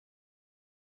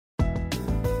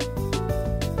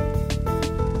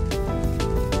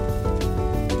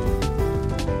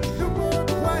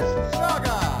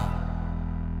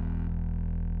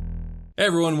Hey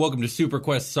everyone, welcome to Super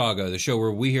Quest Saga, the show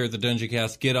where we here at the Dungeon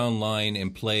Cast get online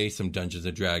and play some Dungeons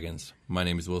 & Dragons. My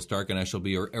name is Will Stark, and I shall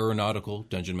be your aeronautical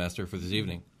dungeon master for this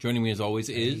evening. Joining me as always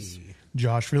is...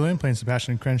 Josh Freeland playing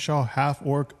Sebastian Crenshaw,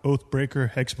 half-orc,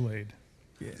 Oathbreaker, Hexblade.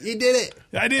 Yeah. You did it!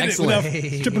 I did Excellent. it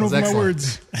without tripping over my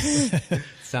words.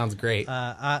 Sounds great.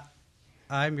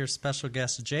 I'm your special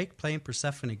guest, Jake, playing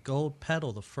Persephone Gold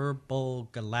Petal, the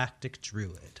Furbowl Galactic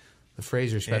Druid. The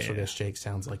phrase your special guest, Jake,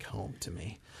 sounds like home to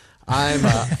me.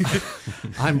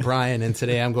 I'm Brian, and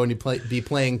today I'm going to be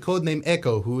playing Codename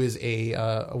Echo, who is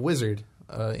a wizard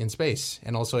in space,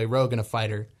 and also a rogue and a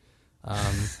fighter. A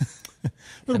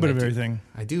little bit of everything.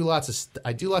 I do lots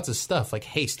of stuff like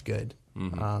haste good,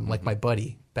 like my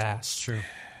buddy Bass. True.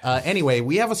 Anyway,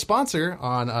 we have a sponsor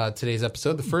on today's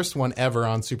episode, the first one ever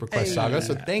on Super Quest Saga.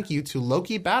 So thank you to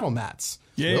Loki Battle Mats.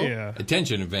 Yeah.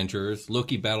 Attention, adventurers.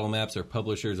 Loki Battle Maps are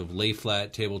publishers of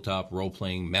lay-flat tabletop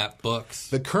role-playing map books.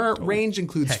 The current range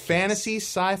includes fantasy,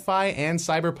 sci-fi, and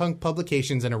cyberpunk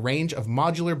publications and a range of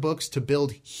modular books to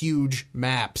build huge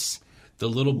maps. The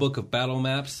Little Book of Battle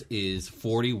Maps is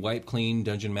 40 wipe-clean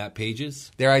dungeon map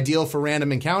pages. They're ideal for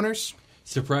random encounters.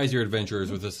 Surprise your adventurers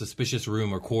with a suspicious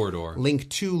room or corridor. Link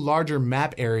two larger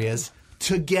map areas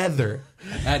together.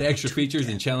 Add extra features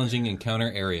in challenging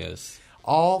encounter areas.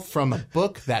 All from a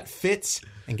book that fits,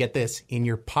 and get this, in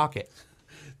your pocket.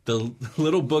 The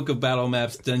Little Book of Battle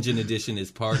Maps Dungeon Edition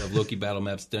is part of Loki Battle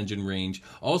Maps Dungeon range,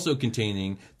 also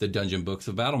containing the Dungeon Books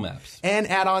of Battle Maps. And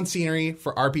add-on scenery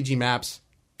for RPG maps,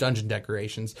 dungeon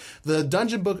decorations. The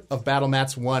Dungeon Book of Battle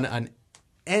Maps won an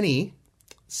ENnie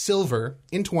Silver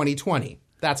in 2020.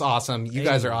 That's awesome. You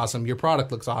guys are awesome. Your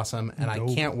product looks awesome, and I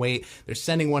can't wait. They're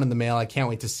sending one in the mail. I can't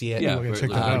wait to see it. Yeah, We're gonna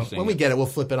check that out. When we get it, we'll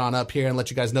flip it on up here and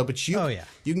let you guys know. But you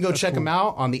can go check them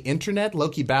out on the internet,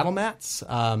 Loki Battle Mats.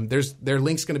 Their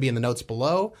link's going to be in the notes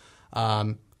below.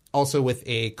 Also with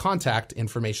a contact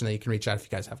information that you can reach out if you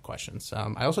guys have questions.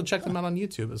 I also checked them out on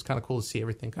YouTube. It was kind of cool to see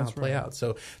everything kind of play out.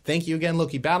 So thank you again,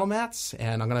 Loki Battle Mats.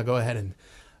 And I'm going to go ahead and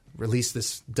release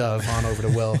this dove on over to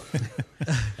Will.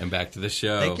 And back to the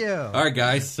show. Thank you. All right,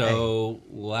 guys. So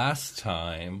last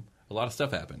time, a lot of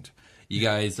stuff happened. You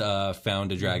guys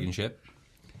found a dragon ship.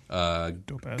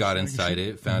 Got inside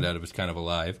it. Found out it was kind of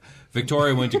alive.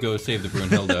 Victoria went to go save the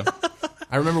Brunhilde.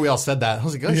 I remember we all said that. I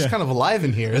was like, oh, it's kind of alive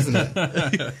in here, isn't it?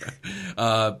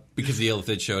 Because the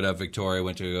Illithid showed up, Victoria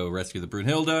went to go rescue the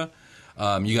Brunhilde.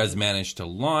 You guys managed to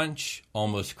launch,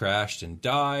 almost crashed and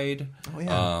died. Oh,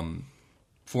 yeah.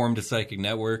 Formed a psychic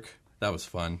network. That was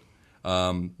fun.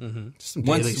 Some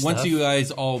daily stuff. Once you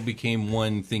guys all became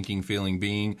one thinking, feeling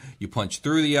being, you punched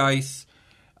through the ice,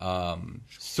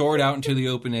 soared out into the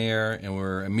open air, and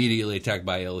were immediately attacked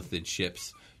by Illithid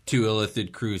ships. 2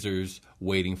 Illithid cruisers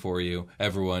waiting for you.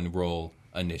 Everyone roll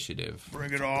initiative.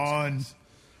 Bring it on.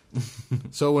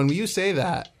 So when you say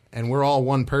that, and we're all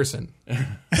one person.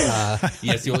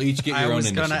 Yes, you'll each get your own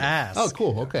initiative. I was going to ask. Oh,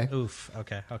 cool. Okay. Oof.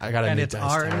 Okay. I got a and new it's dice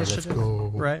our tower. Let's initiative,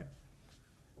 go. right?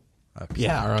 Okay.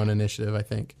 Yeah, our own initiative, I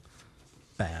think.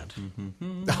 Bad.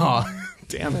 Oh,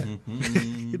 damn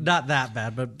it. Not that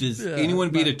bad, but Does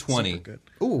anyone beat a 20? good.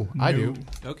 Ooh, I do.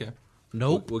 Okay.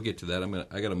 Nope. We'll get to that.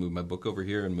 I got to move my book over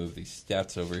here and move these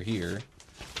stats over here.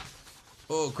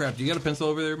 Oh, crap. Do you got a pencil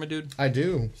over there, my dude? I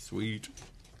do. Sweet.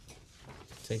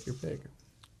 Take your pick.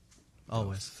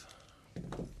 Always.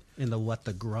 In the What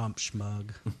the Grumsh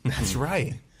mug. That's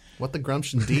right. What the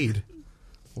grumsh indeed.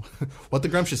 What the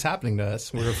grumsh is happening to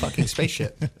us? We're a fucking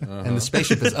spaceship. And the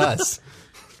spaceship is us.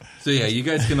 So, yeah, you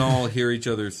guys can all hear each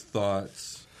other's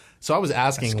thoughts. So I was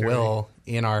asking Will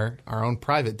in our own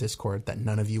private Discord that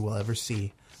none of you will ever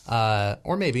see.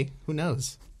 Or maybe. Who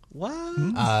knows?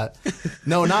 What?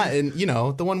 No, not in,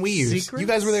 the one we use. Secrets? You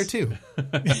guys were there too.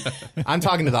 I'm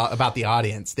talking about the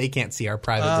audience. They can't see our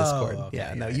private Discord. Okay,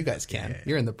 yeah, no, you guys can.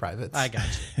 You're in the privates. I got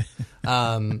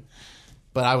you.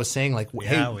 But I was saying, like, we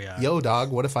hey, are. yo,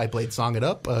 dog, what if I Blade Song it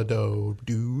up,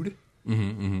 dude?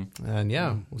 And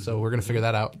so we're going to figure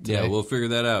that out today. Yeah, we'll figure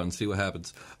that out and see what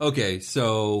happens. Okay,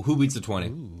 so who beats the 20?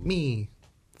 Me,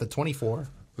 the 24.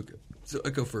 Okay, so I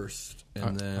go first,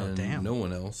 and then damn. no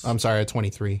one else. I'm sorry, a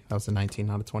 23. That was a 19,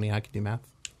 not a 20. I could do math.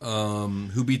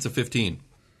 Who beats a 15?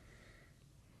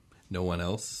 No one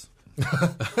else.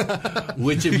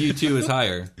 Which of you two is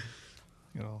higher?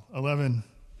 11.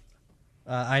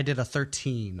 I did a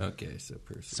 13. Okay, so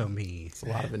person. So me. It's a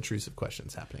lot of intrusive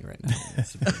questions happening right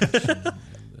now.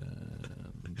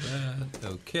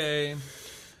 Okay.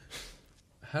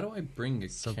 How do I bring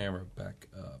the camera back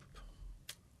up?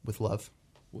 With love.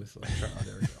 There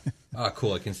we go.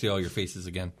 Cool. I can see all your faces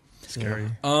again. Scary.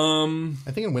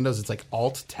 I think in Windows it's like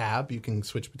Alt-Tab. You can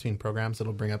switch between programs.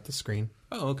 It'll bring up the screen.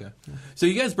 Oh, okay. So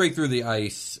you guys break through the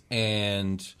ice,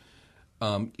 and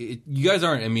you guys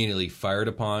aren't immediately fired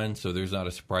upon, so there's not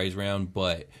a surprise round,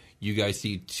 but you guys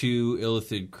see 2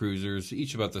 Illithid cruisers,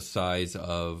 each about the size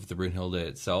of the Brunhilde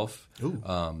itself.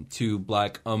 2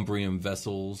 black Umbrian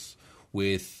vessels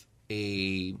with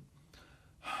a...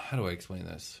 How do I explain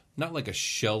this? Not like a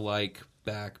shell-like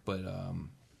back, but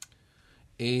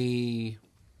a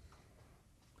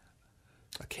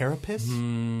carapace?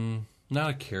 Not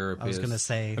a carapace. I was going to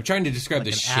say... I'm trying to describe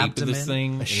like the shape abdomen? of this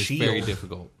thing, and it's very shield.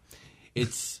 difficult.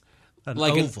 It's An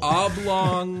like oval. an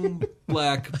oblong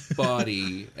black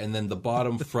body, and then the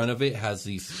bottom front of it has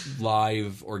these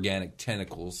live organic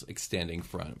tentacles extending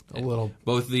from it.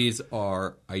 Both of these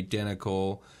are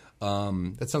identical.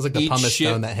 That sounds like the each pumice ship-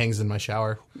 stone that hangs in my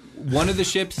shower. One of the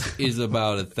ships is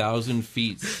about 1,000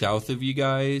 feet south of you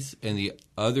guys, and the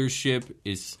other ship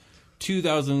is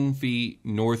 2,000 feet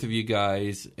north of you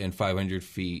guys and 500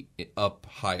 feet up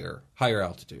higher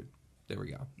altitude. There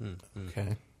we go.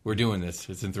 Okay. We're doing this.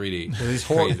 It's in 3D. These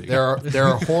Crazy. there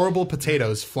are horrible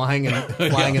potatoes flying in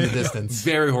the distance.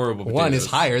 Very horrible potatoes. One is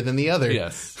higher than the other.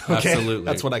 Yes, Okay, absolutely.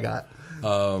 that's what I got.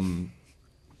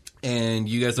 And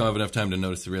you guys don't have enough time to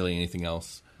notice really anything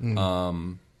else.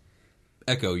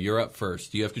 Echo, you're up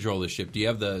first. You have control of the ship. Do you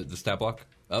have the stat block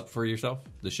up for yourself?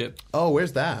 The ship? Oh,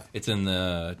 where's that? It's in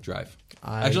the drive.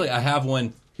 Actually, I have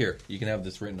one here. You can have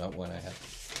this written up one I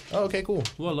have. Oh, okay, cool.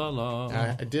 La la la.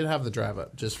 I did have the drive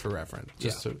up just for reference.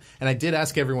 Yeah. And I did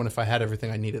ask everyone if I had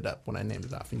everything I needed up when I named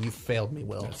it off, and you failed me,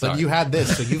 Will. Sorry. But you had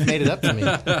this, so you've made it up to me.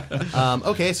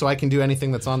 Okay, so I can do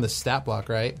anything that's on the stat block,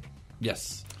 right?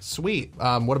 Yes. Sweet.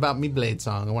 What about me Blade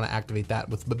Song? I want to activate that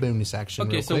with the bonus action.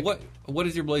 Okay, real so quick. what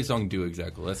does your Blaze Song do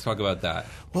exactly? Let's talk about that.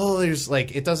 Well, there's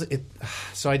like it does it.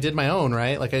 So I did my own,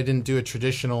 right? Like I didn't do a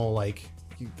traditional like.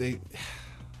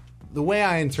 The way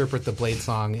I interpret the Blade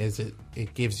Song is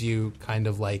it gives you kind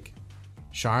of like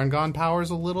Sharingan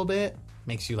powers a little bit,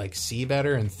 makes you like see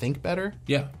better and think better.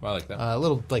 Yeah, I like that. A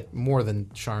little like more than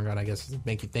Sharingan, I guess,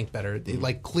 make you think better. It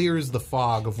like clears the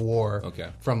fog of war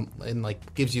from and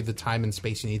like gives you the time and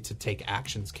space you need to take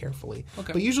actions carefully.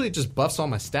 Okay. But usually it just buffs all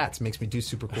my stats, makes me do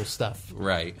super cool stuff.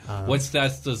 Right. What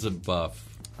stats does it buff?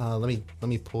 Let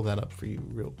me pull that up for you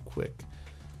real quick.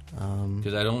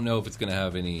 Because I don't know if it's going to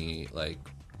have any like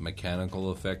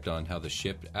mechanical effect on how the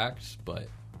ship acts, but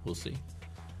we'll see.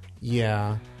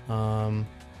 Yeah.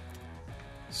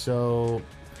 So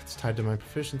it's tied to my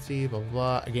proficiency. Blah blah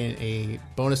blah. I gain a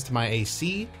bonus to my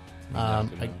AC.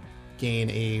 I gain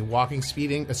a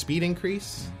speed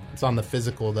increase. It's on the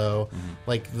physical though.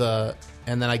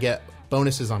 And then I get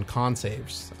bonuses on con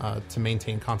saves to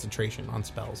maintain concentration on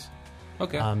spells.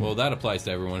 Okay. Well, that applies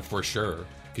to everyone for sure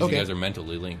because you guys are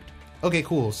mentally linked. Okay,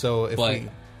 cool. So if we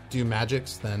do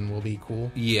magics, then we'll be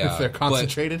cool. Yeah, if they're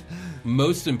concentrated.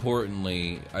 Most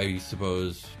importantly, I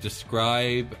suppose,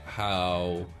 describe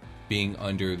how being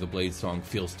under the Blade Song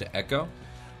feels to Echo.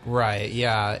 Right.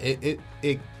 Yeah.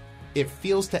 It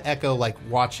feels to Echo like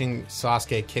watching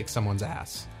Sasuke kick someone's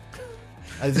ass.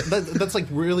 That's like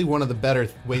really one of the better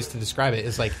ways to describe it.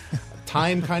 Is like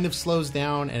time kind of slows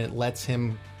down and it lets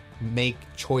him make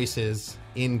choices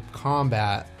in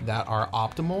combat that are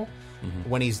optimal.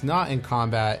 When he's not in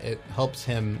combat, it helps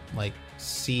him like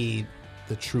see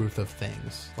the truth of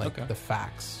things, like the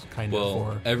facts, kind of.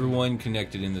 Well, everyone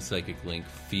connected in the psychic link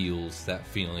feels that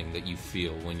feeling that you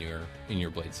feel when you're in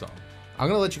your Blade Song. I'm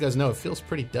gonna let you guys know it feels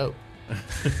pretty dope.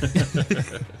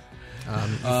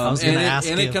 I was going to ask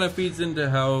you. And it kind of feeds into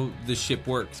how the ship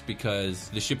works because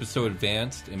the ship is so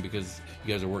advanced and because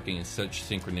you guys are working in such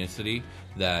synchronicity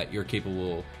that you're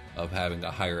capable of having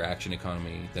a higher action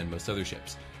economy than most other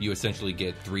ships. You essentially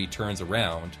get 3 turns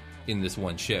around in this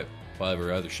one ship, while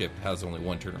every other ship has only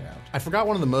 1 turnaround. I forgot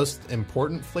one of the most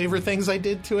important flavor things I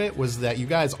did to it was that you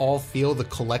guys all feel the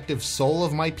collective soul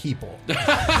of my people. Yeah,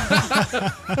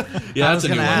 I was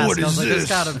going to ask. What is I was like, this? there's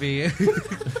got to be,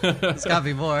 there's got to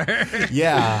be more.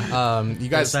 Yeah, you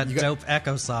guys. There's that dope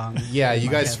Echo song. Yeah, you in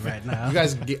my guys. head right now. You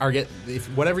guys are if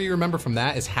whatever you remember from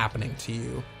that is happening to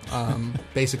you.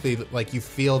 Basically, like you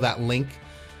feel that link.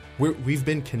 We've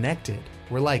been connected.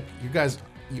 We're like you guys.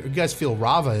 You guys feel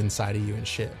Rava inside of you and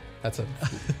shit. That's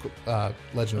a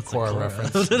Legend of Korra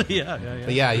reference. yeah.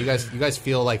 But yeah, you guys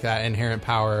feel like that inherent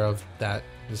power of that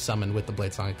is summoned with the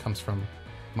Blade Song. It comes from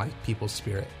my people's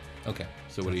spirit. Okay,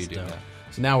 so what do you do now?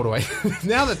 So now what do I...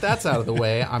 now that that's out of the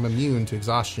way, I'm immune to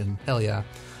exhaustion. Hell yeah.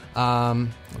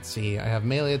 Let's see. I have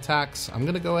melee attacks. I'm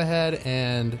going to go ahead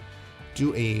and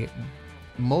do a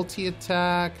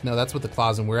multi-attack. No, that's with the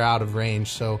claws, and we're out of range.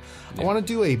 So I want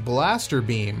to do a blaster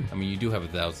beam. I mean, you do have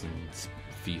 1,000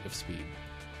 feet of speed.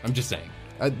 I'm just saying.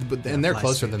 And they're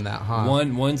closer than that, huh?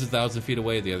 One's 1,000 feet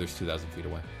away. The other's 2,000 feet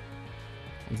away.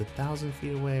 One's 1,000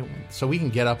 feet away. So we can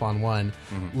get up on one.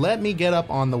 Let me get up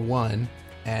on the one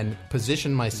and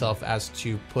position myself as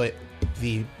to put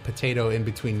the potato in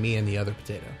between me and the other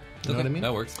potato. You know what I mean?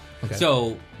 That works. Okay.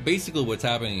 So basically what's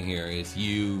happening here is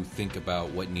you think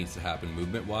about what needs to happen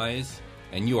movement-wise,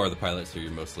 and you are the pilot, so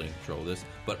you're mostly in control of this,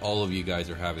 but all of you guys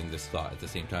are having this thought at the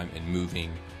same time and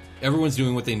moving. Everyone's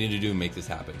doing what they need to do to make this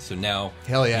happen. So now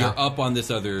Hell yeah. you're up on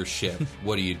this other ship.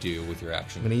 What do you do with your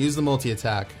action? I'm going to use the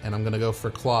multi-attack, and I'm going to go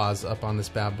for claws up on this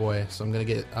bad boy. So I'm going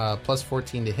to get plus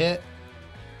 14 to hit.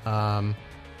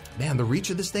 Man, the reach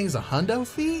of this thing is 100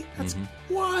 feet? That's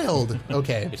wild.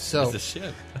 Okay, so... It's a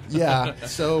ship. Yeah,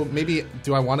 so maybe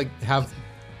do I want to have...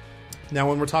 Now,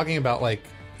 when we're talking about, like,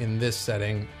 in this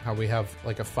setting, how we have,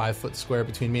 like, a 5-foot square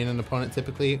between me and an opponent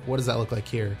typically, what does that look like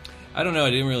here? I don't know.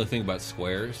 I didn't really think about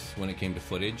squares when it came to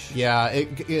footage. Yeah,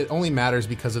 it only matters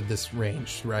because of this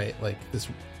range, right? Like, this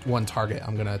one target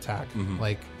I'm going to attack.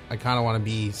 Like, I kind of want to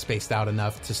be spaced out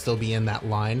enough to still be in that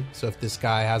line. So if this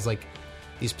guy has, like...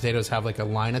 These potatoes have like a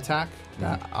line attack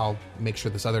that I'll make sure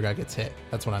this other guy gets hit.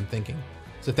 That's what I'm thinking.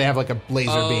 So if they have like a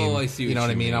laser beam, I see you know what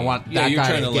I mean? I want yeah, that you're guy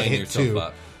trying to to get line hit yourself too.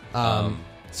 up.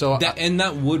 So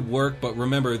that would work, but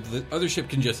remember the other ship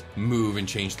can just move and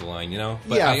change the line, you know?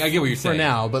 But yeah, I get what you're saying. for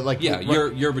now. But like, yeah,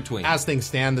 you're between. As things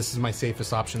stand, this is my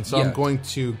safest option. So Yeah. I'm going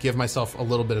to give myself a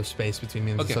little bit of space between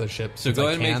me and this other ship. So since go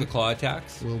I ahead and make can. the claw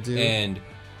attacks. Will do. And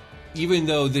even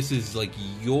though this is like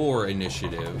your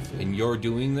initiative and you're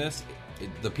doing this,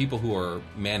 the people who are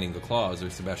manning the claws are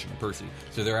Sebastian and Percy.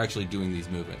 So they're actually doing these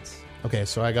movements. Okay,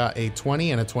 so I got a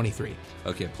 20 and a 23.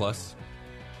 Okay, plus?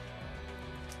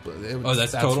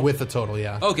 That's total? with the total,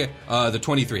 yeah. Okay, the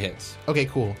 23 hits. Okay,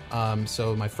 cool.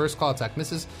 So my first claw attack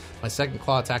misses. My second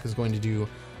claw attack is going to do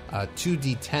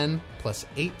 2d10 plus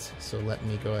 8. So let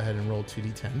me go ahead and roll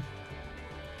 2d10.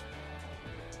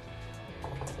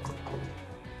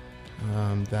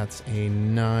 That's a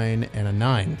 9 and a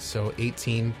 9. So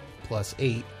 18 plus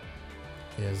 8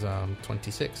 is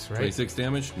 26, right? 26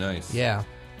 damage? Nice. Yeah.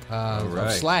 All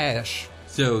right. Slash.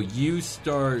 So you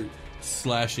start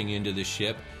slashing into the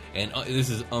ship, and this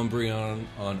is Umbreon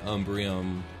on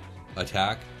Umbreon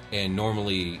attack, and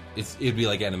normally it'd be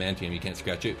like adamantium, you can't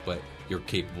scratch it, but you're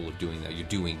capable of doing that. You're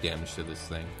doing damage to this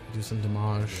thing. Do some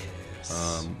damage.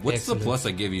 What's Excellent. the plus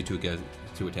I give you to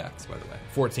attacks, by the way?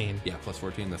 14. Yeah, plus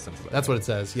 14. That sounds about That's what it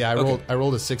says. Yeah, I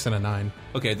rolled a 6 and a 9.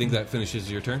 Okay, I think that finishes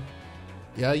your turn.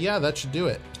 Yeah, that should do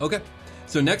it. Okay.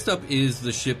 So next up is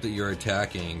the ship that you're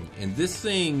attacking, and this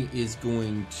thing is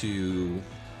going to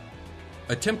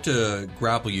attempt to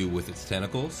grapple you with its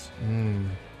tentacles.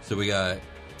 So we got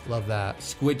Love that.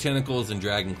 squid tentacles and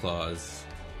dragon claws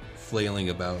flailing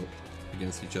about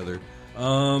against each other.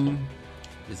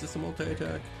 Is this a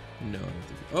multi-attack? No, I don't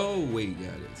think. Oh wait, yeah,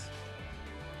 it is.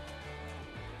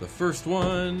 The first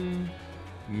one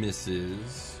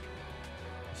misses.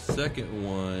 Second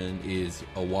one is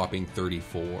a whopping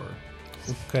 34.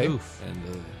 Okay. Oof. And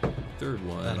the third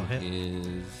one That'll hit.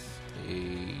 is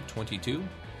a 22.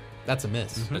 That's a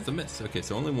miss. That's a miss. Okay,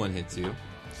 so only one hits you.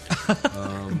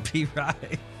 Be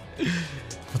right.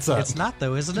 What's up? It's not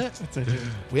though, isn't it?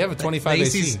 We have a 25 The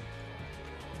AC. AC's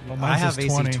Well, I mine have says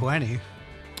AC 20.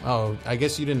 Oh, I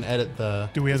guess you didn't edit the...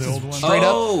 Do we have the old one? Straight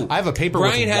up, I have a paper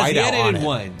Brian with has the whiteout on edited it.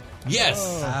 one. Yes.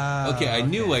 Okay, I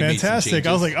knew I made some Fantastic. changes.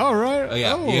 I was like, all right. Oh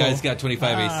yeah, you guys got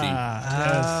 25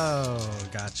 Oh,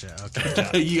 gotcha. Okay.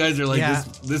 AC. You guys are like Yeah.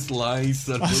 this lying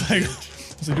son I of was a like,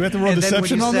 bitch. so do we have to roll And then when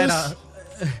deception you on said this?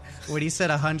 when he said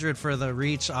 100 for the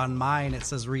reach on mine, it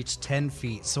says reach 10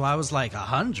 feet. So I was like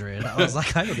 100. I was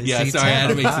like, I don't Yeah, see sorry, I had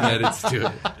to 10. make some edits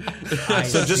to it.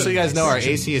 So just so you guys know, our I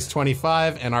see. AC is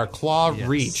 25, and our claw Yes.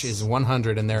 reach is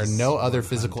 100, and there are no other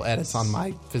physical edits on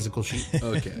my physical sheet.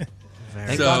 Okay.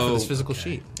 Thank So- God for this physical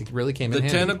sheet. It really came The in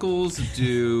handy. tentacles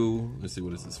do, let's see,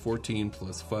 what is this? 14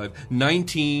 plus 5.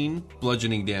 19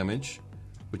 bludgeoning damage,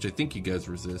 which I think you guys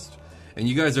resist. And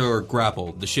you guys are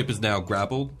grappled. The ship is now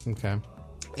grappled, Okay.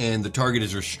 and the target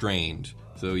is restrained.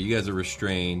 So you guys are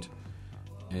restrained,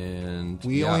 and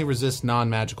We yeah. only resist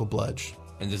non-magical bludge.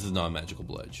 And this is non-magical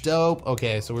bludge. Dope.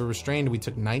 Okay, so we're restrained. We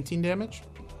took 19 damage.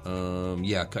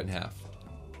 Yeah, cut in half.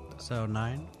 So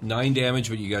 9. 9 damage,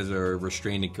 but you guys are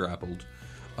restrained and grappled.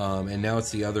 And now it's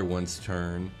the other one's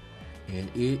turn, and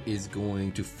it is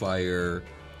going to fire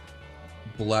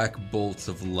black bolts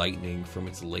of lightning from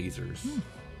its lasers.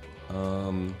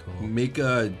 Make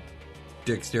a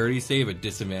dexterity save at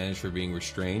disadvantage for being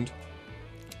restrained.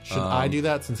 Should I do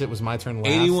that since it was my turn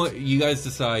last? Anyone, you guys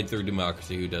decide through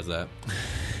democracy who does that.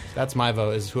 That's my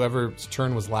vote, is whoever's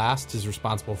turn was last is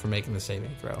responsible for making the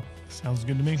saving throw. Sounds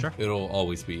good to me. Sure. It'll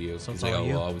always be you. So it's They all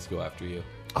you? will always go after you.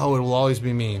 Oh, it will always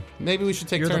be me. Maybe we should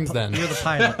take turns then. You're the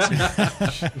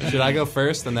pilot. Should I go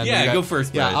first? And then Yeah, you guys- go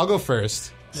first, Yeah, Brad. I'll go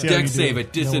first. See how you Dex do save it.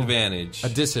 at disadvantage. A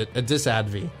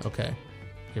disadv. Okay.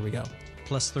 Here we go.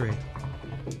 +3.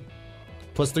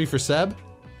 +3 for Seb.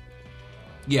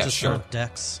 Yeah, Just sure. for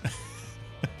Dex.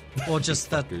 Well, just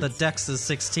that the Dex is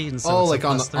 16. So Oh, it's like a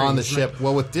on the +3, on the isn't ship. it?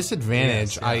 Well, with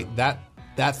disadvantage, Yes, yeah.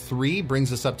 that 3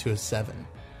 brings us up to a 7.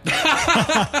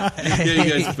 Yeah,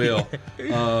 you guys fail.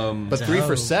 But 3 for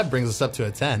No. Seb brings us up to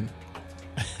a 10.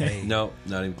 Hey, No,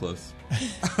 not even close.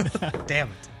 damn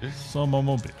it. So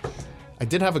moment. I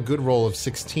did have a good roll of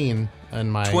 16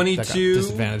 and my that got 22.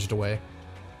 disadvantaged away.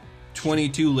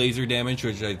 22 laser damage,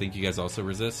 which I think you guys also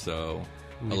resist, so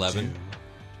 11.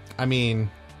 I mean,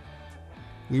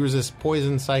 we resist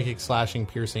poison, psychic, slashing,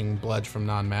 piercing, bludge from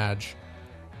non-mage.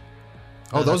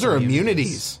 Oh, No, those that's are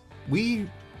immunities. immunities.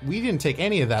 We didn't take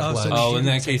any of that Oh, so bludge. Oh, in She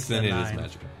that takes case, then the it is 9.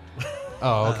 magical.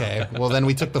 Oh, okay. Well, then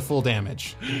we took the full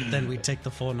damage. Then we take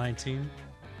the full 19.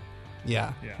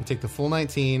 Yeah. Yeah. We take the full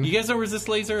 19. You guys don't resist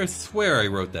laser? I swear I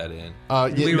wrote that in.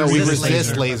 We resist resist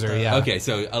laser, laser, but, yeah. Okay,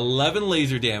 so 11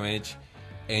 laser damage,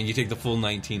 and you take the full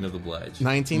 19 of the bludge.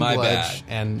 19 My bludge bad.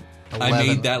 and 11, I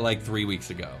made that like 3 weeks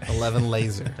ago. 11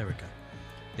 laser. There we go.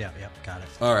 Yeah, got it.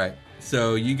 All right,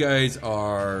 so you guys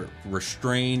are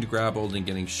restrained, grappled, and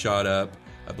getting shot up.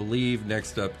 I believe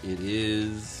next up it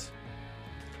is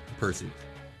Percy.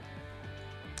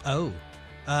 Oh.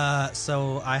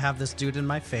 So I have this dude in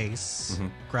my face,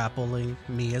 grappling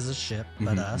me as a ship,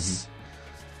 but us.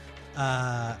 You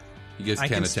guys I can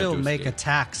can attempt still to make escape.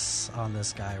 attacks on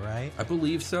this guy, right? I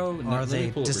believe so. Let Are me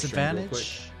they pull up restrained real quick.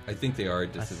 disadvantage? I think they are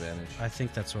at disadvantage. I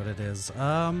think that's what it is.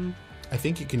 I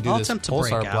think you can do I'll this attempt to pulsar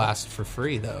break out. blast for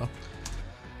free, though.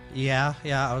 Yeah,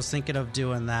 I was thinking of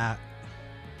doing that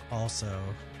also.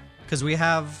 Because we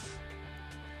have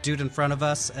dude in front of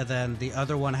us, and then the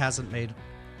other one hasn't made...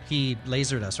 He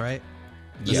lasered us, right?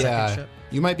 The second Yeah. ship?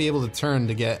 You might be able to turn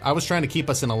to get... I was trying to keep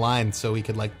us in a line so we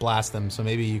could, like, blast them. So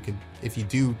maybe you could... If you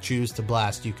do choose to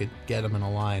blast, you could get them in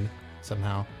a line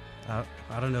somehow.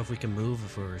 I don't know if we can move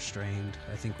if we're restrained.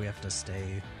 I think we have to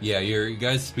stay. Yeah, your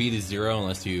guys' speed is 0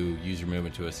 unless you use your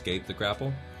movement to escape the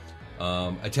grapple.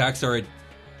 Attacks are at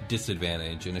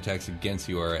disadvantage, and attacks against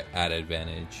you are at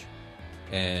advantage.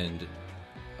 And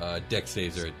dex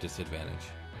saves are at disadvantage.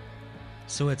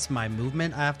 So it's my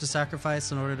movement I have to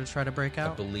sacrifice in order to try to break I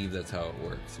out? believe that's how it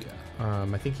works, yeah.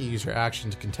 I think you use your action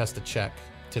to contest a check,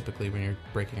 typically, when you're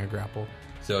breaking a grapple.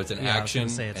 So it's an Yeah, I was action, gonna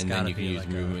say it's and then gotta you can be use like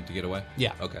movement to get away?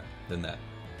 Yeah. Okay, then that.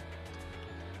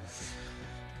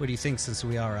 What do you think, since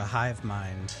we are a hive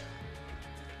mind?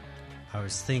 I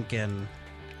was thinking...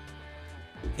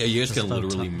 Yeah, you guys Just can about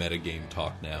literally time. metagame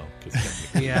talk now. 'cause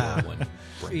technically Yeah. we're one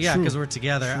brain. Yeah, because we're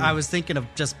together. I was thinking of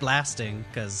just blasting,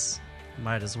 because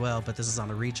might as well, but this is on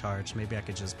a recharge. Maybe I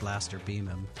could just blast or beam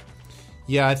him.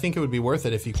 Yeah, I think it would be worth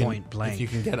it if you can Point blank. if you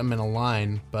can get them in a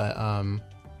line. But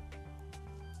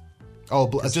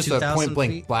It's just a 2,000 point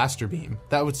blank feet? blaster beam.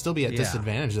 That would still be at Yeah.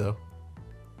 disadvantage, though.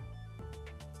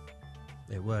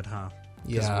 It would, huh? 'Cause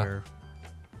Yeah. we're-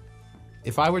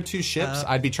 If I were two ships, Uh,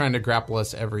 I'd be trying to grapple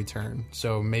us every turn.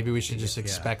 So maybe we should just Yeah.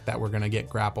 expect that we're going to get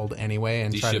grappled anyway,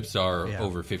 and These try ships are Yeah.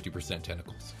 over 50%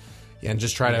 tentacles. and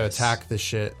just try to Yes. attack this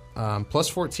shit. Plus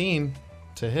 14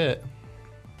 to hit.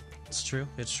 It's true.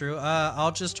 It's true.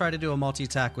 I'll just try to do a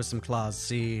multi-attack with some claws,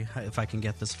 see if I can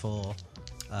get this full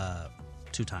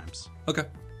 2 times. Okay.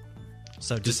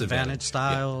 So Disadvantage, disadvantage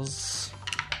styles.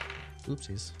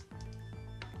 Oopsies.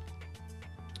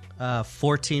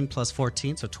 14 plus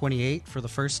 14, so 28 for the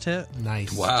first hit.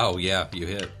 Nice. Wow, yeah, you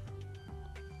hit.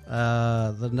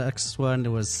 The next one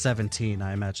was 17.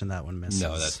 I imagine that one misses.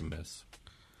 No, that's a miss.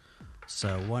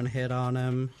 So 1 hit on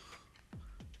him.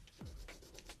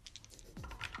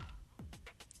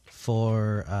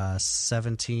 For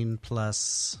 17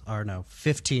 plus, or no,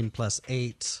 15 plus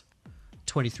 8,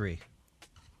 23.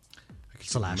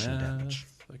 Slashing Math. damage.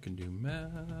 I can do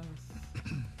math.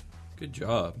 Good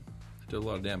job. Did a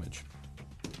lot of damage.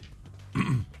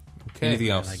 Okay. Anything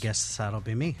else? I guess that'll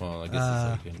be me. Well, I guess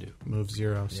that's all you can do. Move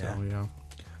 0, so Yeah. yeah.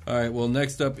 All right, well,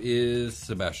 next up is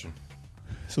Sebastian.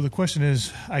 So the question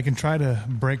is, I can try to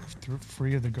break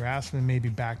free of the grasp and maybe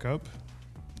back up,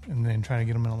 and then try to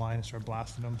get them in a line and start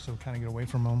blasting them, so kind of get away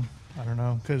from them. I don't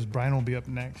know, because Brian will be up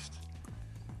next.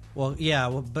 Well, yeah,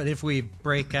 but if we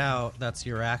break out, that's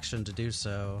your action to do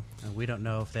so. And we don't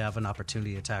know if they have an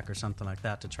opportunity attack or something like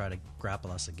that to try to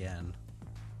grapple us again.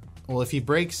 Well, if he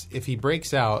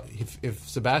breaks out, if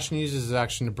Sebastian uses his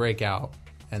action to break out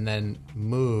and then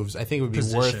moves, I think it would be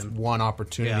worth one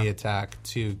opportunity attack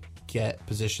to get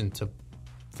position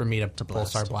for me to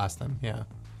pulsar blast them. Yeah.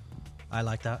 I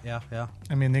like that. Yeah.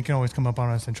 I mean, they can always come up on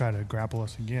us and try to grapple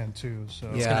us again too. So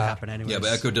it's gonna happen anyway. Yeah,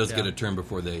 but Echo does get a turn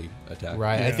before they attack.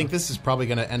 Right. Yeah. I think this is probably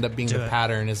going to end up being the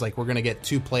pattern. Is like we're going to get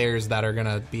 2 players that are going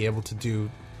to be able to do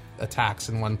attacks,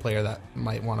 and 1 player that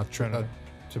might want to try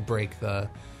to break the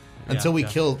until we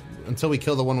kill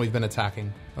the one we've been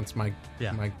attacking. That's my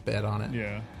bet on it.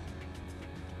 Yeah.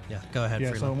 Yeah. Go ahead. Yeah.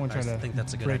 Freeland. So I want to try to think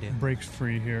that's a good idea. Break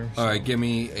free here. All right, give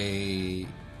me a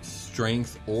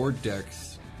strength or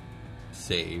dex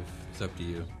save. It's up to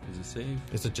you. Is it save?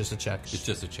 Is it just a check? It's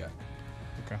just a check.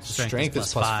 Okay. Strength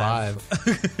is plus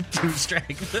 5. 2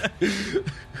 strength.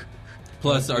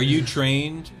 Plus, are you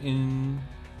trained in?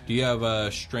 Do you have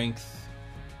a strength?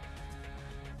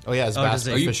 Oh yeah, is Bass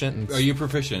proficient? Are you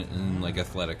proficient in like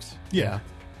athletics? Yeah.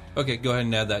 Okay, go ahead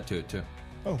and add that to it too.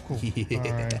 Oh, cool.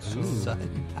 All right. So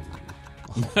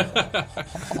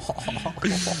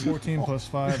 14 plus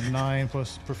 5, 9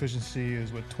 plus proficiency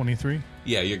is what, 23?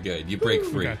 Yeah, you're good. You break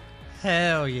free. Okay.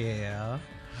 Hell yeah.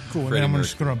 Cool. And then I'm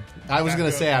just gonna. I was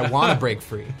gonna say I want to break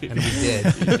free, and we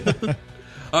did.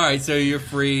 All right, so you're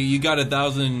free. You got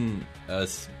 1,000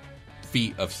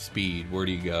 feet of speed. Where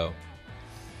do you go?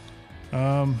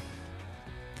 I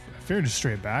figure just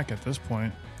straight back at this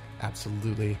point.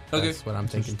 Absolutely. Okay. That's what I'm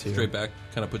thinking too. Straight back,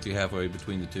 kind of puts you halfway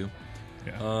between the two.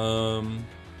 Yeah.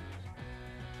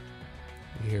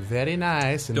 You're very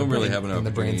nice. Don't really have an in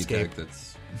the opportunity brainscape. attack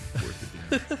that's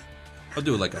worth it. I'll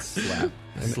do like a slap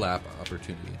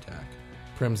opportunity attack.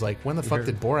 Prim's like, when the fuck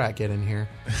did Borat get in here?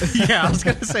 Yeah, I was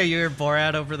gonna say you were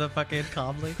Borat over the fucking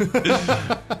comlink.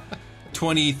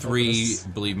 23,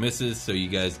 believe misses, so you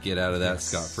guys get out of that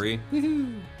scot-free.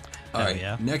 All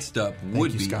right, next up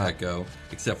would be Scott. Echo,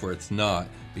 except for it's not,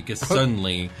 because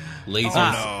suddenly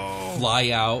lasers fly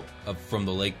out from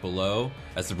the lake below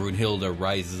as the Brunhilde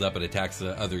rises up and attacks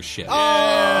the other ship.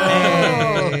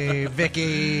 Hey,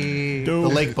 Vicky. The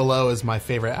Lake Below is my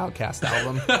favorite Outkast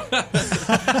album.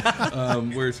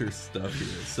 Where's her stuff here?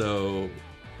 So,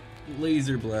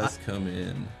 laser blasts come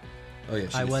in. Oh yeah,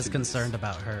 I was concerned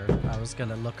about her. I was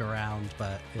gonna look around,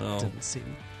 but it didn't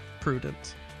seem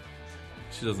prudent.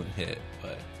 She doesn't hit,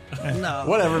 but no,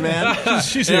 whatever, man.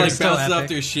 She's like bounces off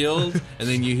their shield, and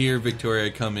then you hear Victoria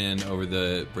come in over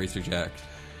the bracer jack,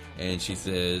 and she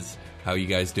says, "How you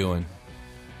guys doing?"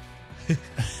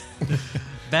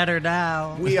 Better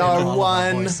now. We are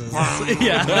one.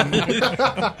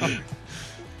 Yeah.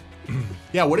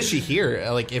 Yeah, what does she hear?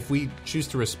 Like, if we choose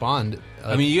to respond,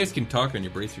 I mean, you guys can talk on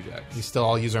your bracer jacks. We still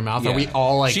all use our mouth. Yeah. Are we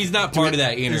all like? She's not part of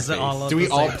that interface. Do we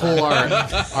all pull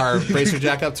our bracer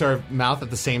jack up to our mouth at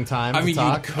the same time? I mean, to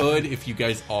talk? you could if you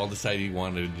guys all decided you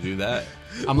wanted to do that.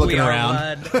 I'm looking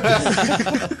around.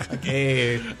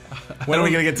 Hey, when are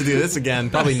we gonna get to do this again?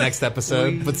 Probably next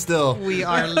episode, but still, we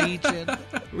are Legion.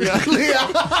 We are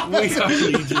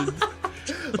Legion.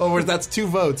 Oh, that's 2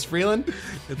 votes. Freeland?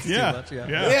 It's too much, yeah.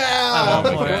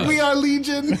 Yeah! We are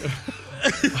Legion!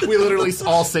 We literally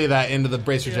all say that into the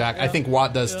bracer jack. I think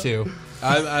Watt does too.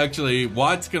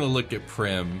 Watt's going to look at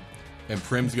Prim, and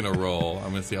Prim's going to roll.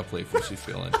 I'm going to see how playful she's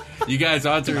feeling. You guys,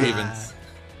 odds or evens?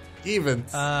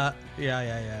 Evens. Yeah.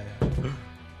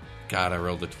 God, I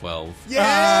rolled a 12.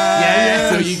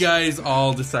 Yeah! So you guys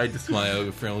all decide to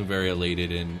smile, feeling very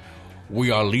elated, and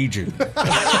we are Legion.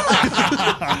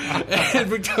 And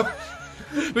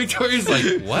Victoria's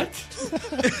like, what?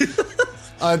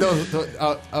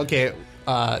 Okay,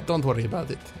 don't worry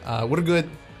about it. We're good.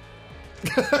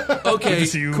 Okay,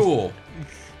 cool.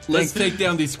 Let's take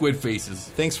down these squid faces.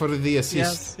 Thanks for the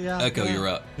assist. Yes, Echo, you're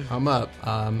up. I'm up.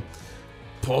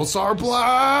 Pulsar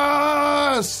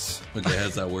Blast! Okay, how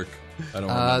does that work? I don't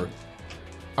remember.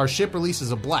 Our ship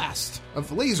releases a blast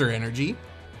of laser energy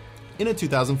in a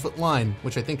 2,000-foot line,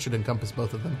 which I think should encompass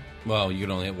both of them. Well, you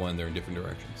can only hit one. They're in different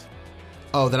directions.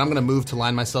 Oh, then I'm going to move to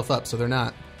line myself up so they're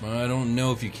not. I don't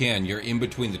know if you can. You're in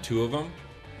between the two of them.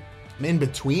 I'm in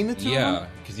between the two of them? Yeah,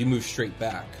 because you move straight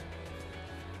back.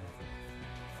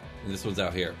 And this one's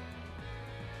out here.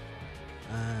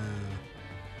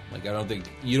 Like, I don't think...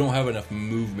 You don't have enough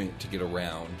movement to get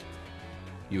around.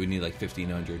 You would need, like,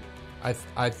 1,500.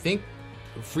 I think...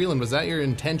 Freeland, was that your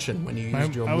intention when you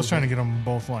used your I was trying to get them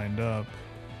both lined up,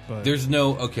 but... There's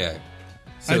no... Okay.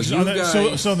 So so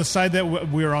on the side that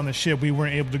we were on the ship, we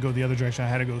weren't able to go the other direction. I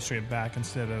had to go straight back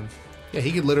instead of... Yeah,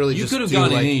 he could literally You just could have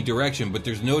gone in any direction, but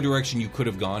there's no direction you could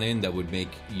have gone in that would make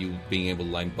you being able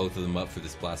to line both of them up for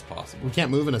this blast possible. We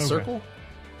can't move in a circle?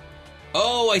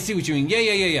 Oh, I see what you mean.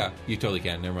 Yeah. You totally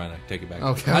can. Never mind. I take it back.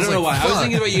 Okay. I don't know why. I was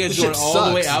thinking about you guys This going ship all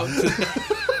the way sucks.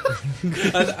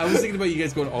 out. I was thinking about you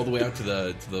guys going all the way out to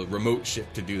the remote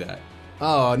ship to do that.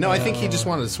 Oh, no, I think he just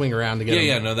wanted to swing around to get him.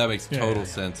 Yeah. No, that makes total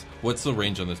sense. What's the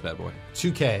range on this bad boy?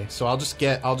 2K. So I'll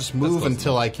just move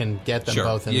until I can get them Sure.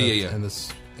 both in, in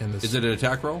this. Is it an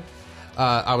attack roll?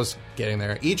 I was getting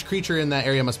there. Each creature in that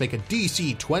area must make a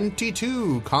DC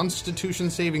 22 Constitution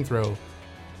saving throw,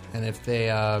 and if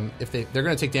they're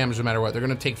going to take damage no matter what, they're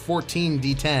going to take 14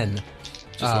 D10.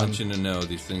 Just want you to know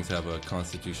these things have a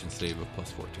Constitution save of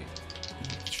plus 14.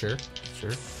 Sure.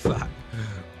 Fuck.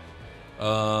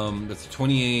 That's a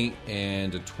 28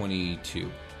 and a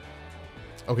 22.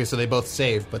 Okay, so they both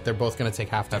save, but they're both going to take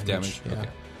half Damage. Yeah.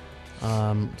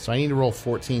 Okay. So I need to roll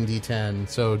 14 D10.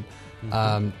 So,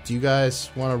 do you guys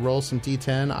want to roll some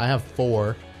D10? I have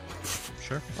 4.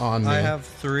 Sure. On me. I have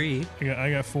 3.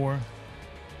 I got 4.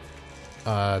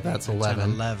 That's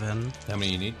 11. 11. How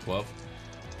many you need? 12?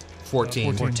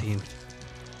 14. 14.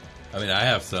 I mean, I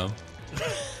have some.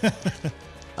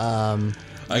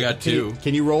 I got 2.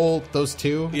 Can you roll those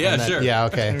 2? Yeah, sure. Yeah,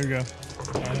 okay. There we go.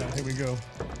 Here we go.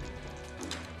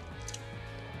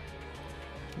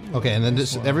 Okay, and then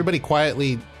just everybody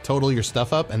quietly total your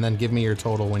stuff up, and then give me your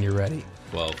total when you're ready.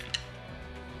 12.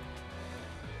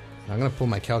 I'm going to pull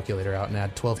my calculator out and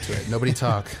add 12 to it. Nobody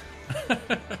talk.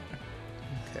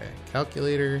 Okay,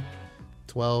 calculator,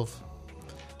 12.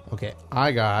 Okay,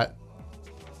 I got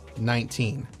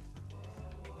 19.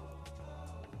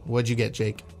 What'd you get,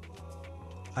 Jake?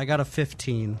 I got a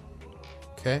 15.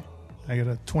 Okay. I got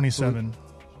a 27.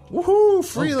 Woohoo,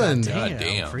 Freeland. Oh, God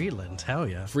damn. Freeland, hell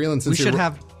yeah. Freeland, since we should you're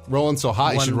have rolling so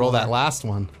hot, you one should roll that more. last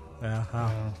one.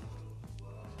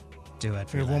 Do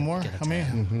it. We have one more? How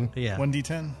many? Yeah.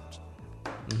 1d10?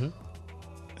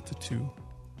 That's a 2.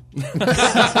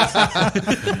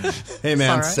 Hey,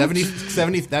 man, It's all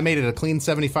 70, that made it a clean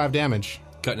 75 damage.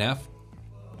 Cut in half?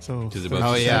 So, Does it both-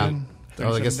 Oh, yeah. 37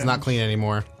 Oh, I guess it's not damage. clean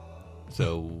anymore.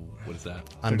 So, what is that?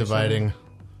 I'm 37. dividing.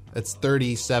 It's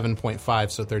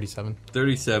 37.5, so 37.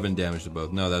 37 damage to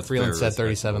both. No, that's Freeland very said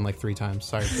 37 like 3 times.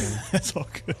 Sorry, Freeland. That's all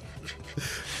good.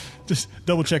 Just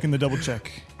double checking the double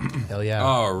check. Hell yeah.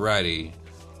 Alrighty.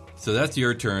 So that's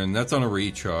your turn. That's on a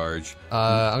recharge.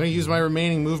 I'm going to use my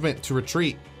remaining movement to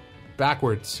retreat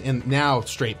backwards and now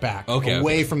straight back. Okay,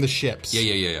 Away okay. from the ships.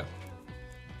 Yeah.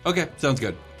 Okay, sounds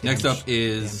good. Next up Damn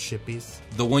is shippies.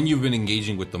 the one you've been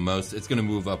engaging with the most. It's going to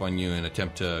move up on you and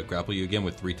attempt to grapple you again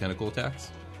with 3 tentacle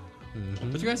attacks.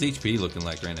 What's your guys' HP looking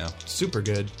like right now? Super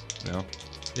good. No?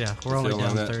 Yeah, we're only Still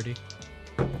on down that. 30.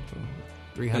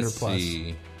 300 Let's plus.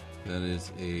 see. That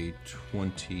is a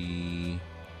 23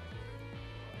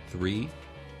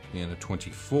 and a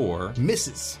 24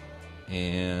 Misses.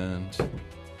 and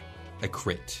a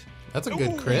crit. That's a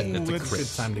good crit. That's a Good crit.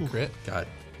 time to crit. God.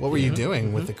 What were you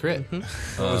doing with the crit? What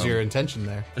was your intention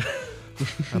there?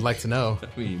 I'd like to know. I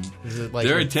mean, Is it like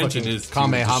their a intention fucking is to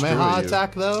Kamehameha destroy you.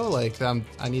 attack though? Like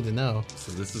I need to know.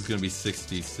 So this is going to be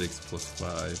 66 plus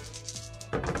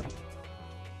 5.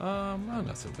 Oh,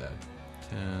 not so bad.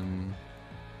 10,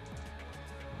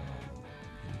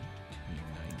 18,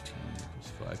 19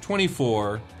 plus 5.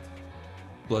 24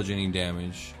 bludgeoning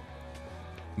damage.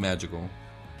 Magical.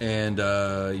 And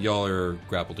y'all are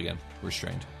grappled again.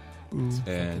 Restrained.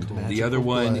 And the Magical other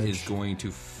one bludge. is going to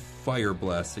fire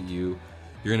blast at you.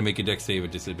 You're going to make a dex save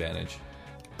at disadvantage.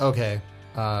 Okay.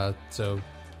 So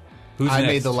Who's I next?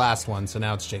 made the last one, so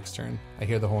now it's Jake's turn. I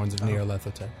hear the horns of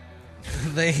Nyarlathotep.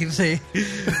 they It's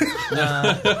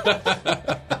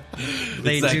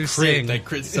that do crit, sing. That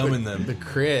crit summon them. The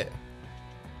crit.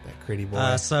 That critty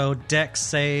boy. So dex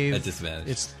save. At disadvantage.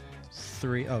 It's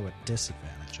 3. Oh, at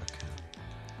disadvantage. Okay.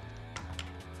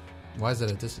 Why is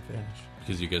that a disadvantage?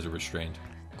 Because you guys are restrained.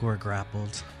 We're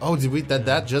grappled. Oh, did we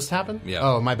that just happened? Yeah.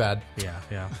 Oh, my bad.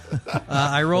 Yeah.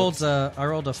 I rolled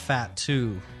a fat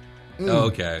 2.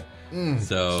 Okay.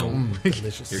 So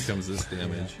Delicious. here comes this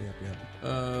damage.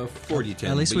 40-10.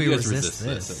 At least but we you guys resist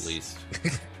this this. at least.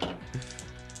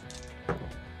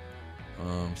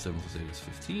 7 plus 8 is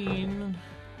 15.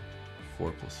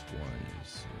 4 plus 1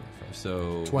 is 5.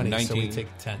 So 20, 19. so we take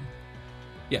 10.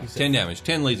 Yeah, 10 damage.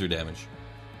 10 laser damage.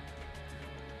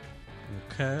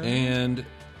 Okay. And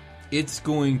it's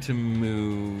going to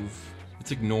move.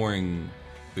 It's ignoring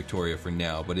Victoria for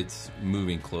now, but it's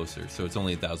moving closer. So it's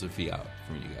only 1,000 feet out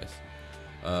from you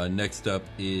guys. Next up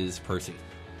is Percy.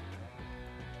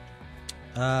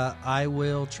 I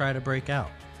will try to break out.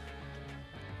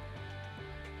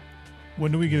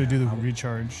 When do we get to do the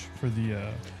recharge for the...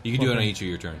 You can do it on each of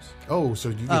your turns. Oh, so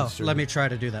you Oh, get to- let me try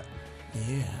to do that.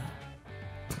 Yeah.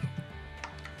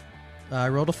 I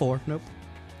rolled a 4. Nope.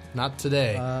 Not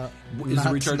today. Is the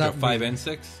recharge at 5 and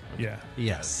 6? Yeah.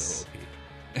 Yes.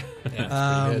 Yeah,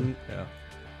 that's pretty good. Yeah.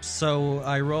 So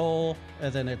I roll,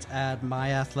 and then it's add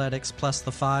my athletics plus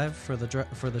the 5 for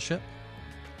the ship.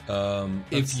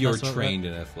 If you're that's what trained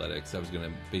in athletics, I was going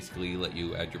to basically let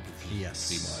you add your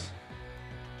proficiency Yes.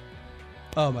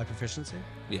 Oh, my proficiency? mod.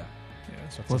 Yeah. Yeah,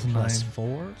 so So plus it's a 9. plus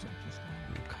 4.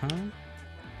 Okay.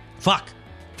 Fuck.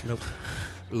 Nope.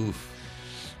 Oof.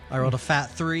 I rolled a fat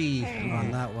 3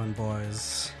 on that one,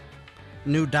 boys.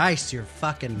 New dice, you're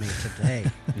fucking me today.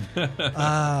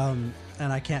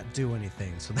 And I can't do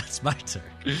anything, so that's my turn.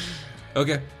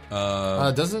 Okay.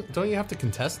 Don't you have to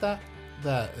contest that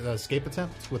escape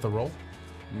attempt with a roll?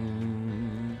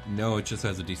 No, it just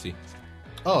has a DC.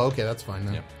 Oh, okay, that's fine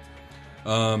then.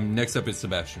 Yeah. Next up is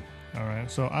Sebastian. All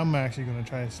right, so I'm actually going to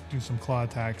try to do some claw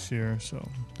attacks here. So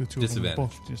the two of them are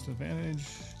both disadvantage.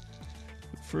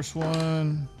 The first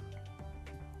one,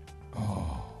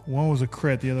 one was a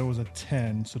crit, the other was a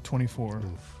 10, so 24.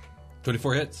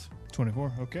 24 hits.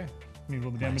 24, okay. You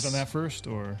roll the damage on that first,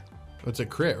 or It's a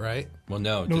crit, right? Well,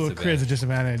 no. no? The crit is a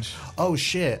disadvantage. Oh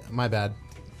shit, my bad.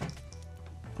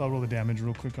 So I'll roll the damage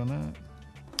real quick on that.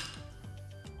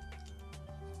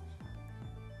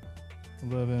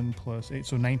 11 plus 8,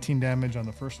 so 19 damage on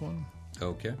the first one.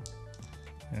 Okay.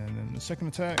 And then the second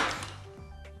attack.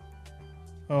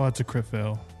 Oh, that's a crit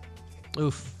fail.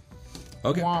 Oof.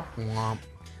 Okay. Womp, womp.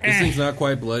 This thing's not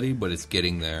quite bloody, but it's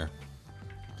getting there.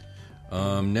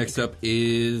 Next up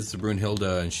is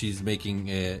Brunhilde, and she's making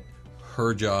it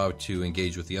her job to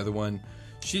engage with the other one.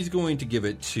 She's going to give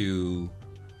it to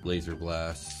Laser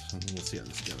Blast. We'll see how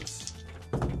this goes.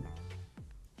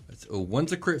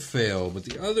 One's a crit fail, but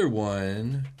the other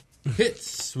one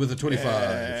hits with a 25.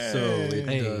 So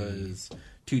it does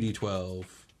 2d12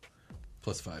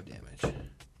 plus 5 damage.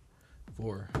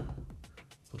 4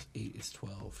 plus 8 is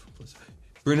 12. Plus 5.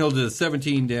 Brunhilde does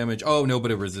 17 damage. Oh, no, but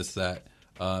it resists that.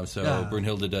 So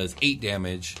Brunhilde does 8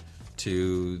 damage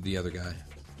to the other guy.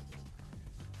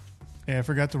 Yeah, I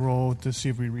forgot to roll to see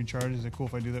if we recharge. Is it cool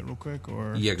if I do that real quick?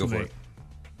 Or Yeah, go too for late? it.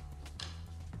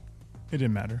 It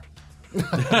didn't matter.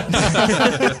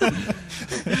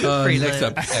 Next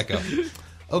up, Echo.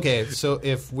 Okay, so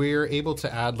if we're able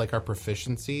to add like our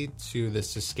proficiency to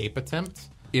this escape attempt,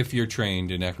 If you're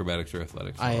trained in acrobatics or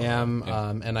athletics. I am,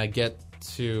 Yeah. and I get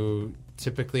to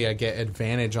typically I get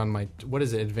advantage on my what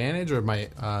is it? Advantage or my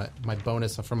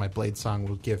bonus from my blade song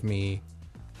will give me.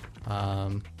 Yeah,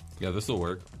 this will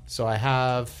work. So I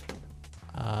have.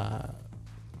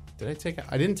 Did I take?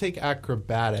 I didn't take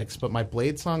acrobatics, but my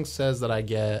blade song says that I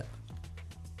get.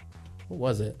 What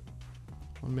was it?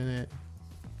 1 minute.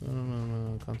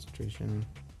 Concentration.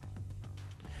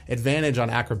 Advantage on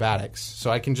acrobatics,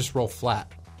 so I can just roll flat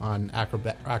on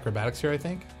acrobatics here. I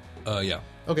think. Yeah.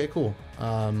 Okay, cool.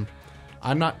 I'm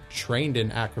not trained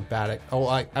in acrobatic. Oh,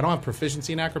 I don't have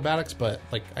proficiency in acrobatics, but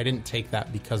like I didn't take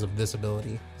that because of this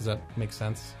ability. Does that make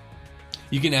sense?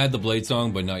 You can add the blade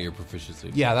song, but not your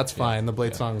proficiency. Yeah, that's fine. The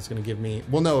blade song is going to give me.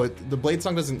 Well, no, the blade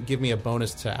song doesn't give me a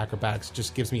bonus to acrobatics. It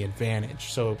just gives me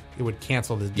advantage, so it would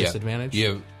cancel the disadvantage.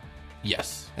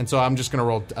 Yes. And so I'm just going to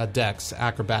roll a dex.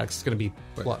 Acrobatics is going to be.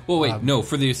 Well, wait, no.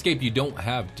 For the escape, you don't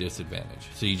have disadvantage,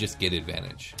 so you just get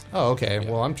advantage. Oh, okay. Yeah.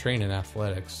 Well, I'm trained in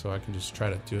athletics, so I can just try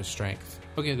to do a strength.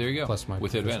 Okay, there you go. Plus my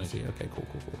with proficiency. advantage. Okay, cool.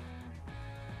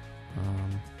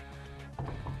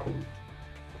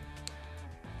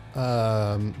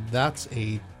 That's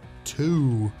a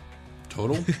 2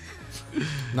 Total?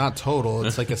 not total.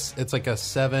 It's like a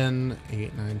 7,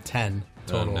 8, 9, 10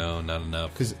 total. No, not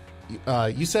enough. Because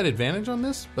you said advantage on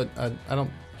this, but I don't.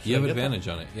 You have advantage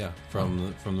on it, yeah,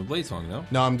 from the blade song.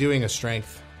 No, I'm doing a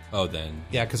strength. Oh, then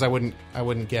Yeah, because I wouldn't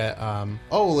get.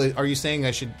 Are you saying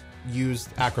I should use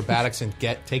acrobatics and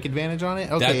take advantage on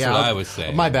it? Okay, That's yeah, what I was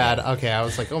saying. My bad. Okay, I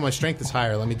was like, my strength is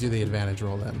higher. Let me do the advantage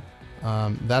roll then.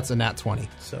 That's a nat 20.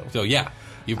 So yeah,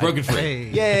 you've broken free.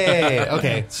 Yay!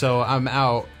 Okay, so I'm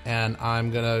out, and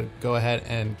I'm gonna go ahead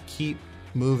and keep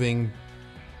moving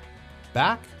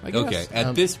back. I guess. Okay,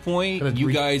 at this point, you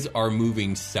re- guys are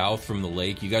moving south from the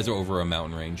lake. You guys are over a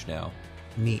mountain range now,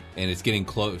 Neat. and it's getting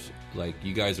close. Like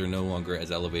you guys are no longer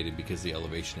as elevated because the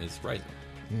elevation is rising.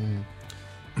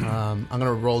 I'm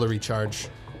gonna roll the recharge.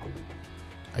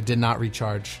 I did not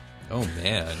recharge. Oh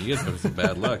man, you guys have some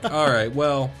bad luck. All right,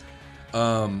 well,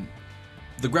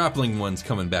 the grappling one's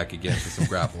coming back again for some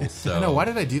grapples. So No, why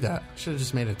did I do that? I should have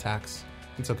just made attacks.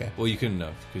 It's okay. Well, you couldn't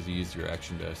have because you used your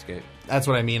action to escape. That's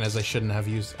what I mean. As I shouldn't have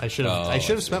used. I should have. Oh, I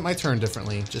should I have see. spent my turn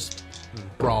differently. Just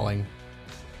brawling.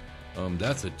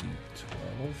 That's a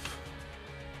D12.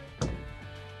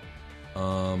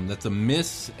 That's a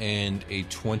miss and a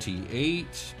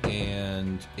 28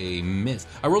 and a miss.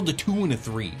 I rolled a 2 and a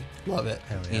 3. Love it.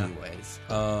 Hell yeah. Anyways,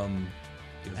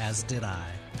 As did I.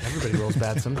 Everybody rolls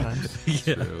bad sometimes.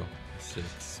 true.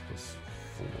 6 plus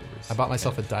 4. I bought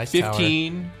myself a dice tower.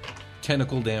 15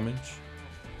 tentacle damage,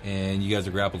 and you guys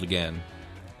are grappled again.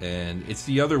 And it's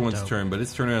the other one's turn, but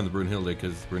it's turning on the Brunhilde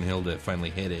because Brunhilde finally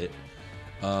hit it.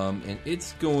 And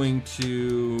it's going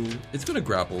to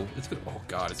grapple. It's going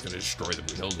to destroy the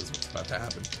Brunhilde is what's about to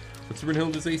happen. What's the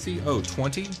Brunhilde's AC? Oh,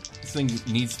 20? This thing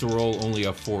needs to roll only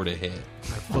a 4 to hit.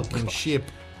 Fucking ship.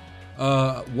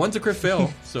 One's a crit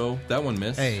fail, so that one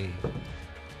missed. Hey.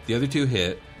 The other 2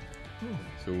 hit.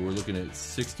 So we're looking at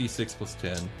 66 plus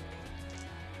 10.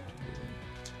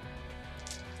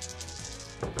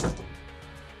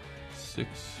 6,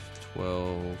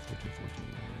 12, 14,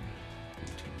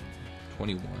 18,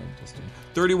 21,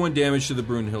 31 damage to the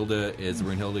Brunhilde as the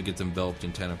Brunhilde gets enveloped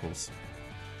in tentacles.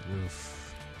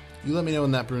 Oof. You let me know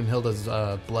when that Brunhilde's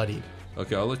bloodied.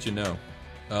 Okay, I'll let you know.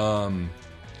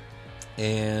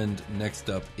 And next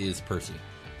up is Percy.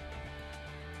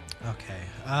 Okay.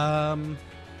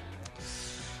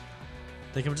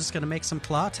 Think I'm just gonna make some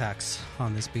claw attacks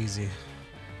on this BZ.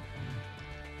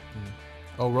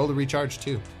 Oh, roll the recharge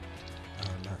too.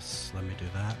 Let me do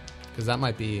that. Because that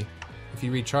might be... If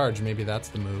you recharge, maybe that's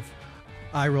the move.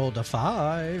 I rolled a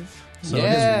 5. So Yeah. it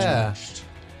is recharged.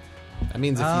 That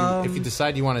means if you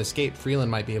decide you want to escape,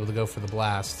 Freeland might be able to go for the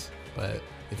blast. But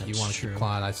if you That's want to keep true.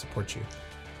 clawing, I support you.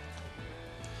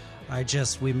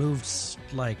 We moved,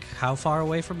 like, how far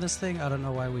away from this thing? I don't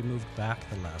know why we moved back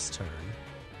the last turn.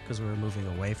 Because we were moving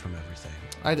away from everything.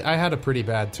 I had a pretty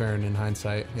bad turn in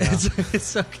hindsight. Yeah.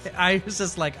 It's okay. I was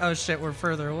just like, oh shit, we're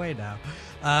further away now.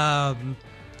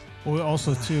 Well,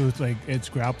 also too, it's like it's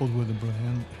grappled with the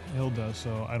Brunhilde,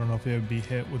 so I don't know if it would be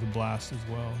hit with a blast as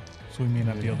well. So we may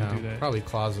not be able to do that. Probably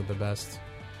claws are the best.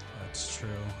 That's true.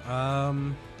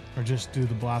 Or just do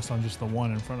the blast on just the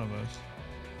one in front of us.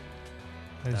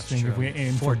 I just That's think true. if we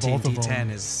aim for 14 both of D10 them,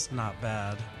 is not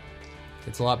bad.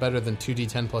 It's a lot better than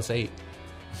 2d10 plus 8.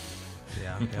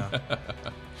 Yeah, yeah.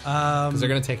 Because they're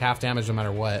going to take half damage no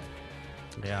matter what.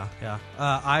 Yeah.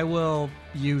 I will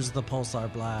use the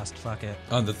Pulsar Blast. Fuck it.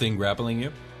 On the thing grappling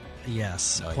you?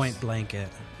 Yes, Nice. point blanket.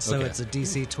 So Okay. it's a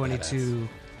DC 22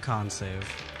 con save.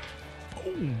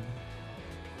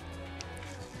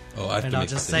 Oh, I have And to I'll make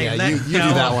just the say, Yeah, let you do go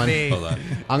that of one. me. Hold on.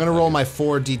 I'm going to roll my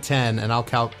 4d10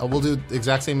 and we'll do the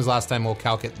exact same as last time. We'll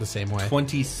calc it the same way.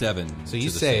 27. So you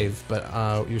to the save,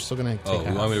 but you're still going to take Oh, you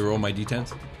half. want me to roll my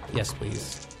d10s? Yes,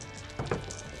 please.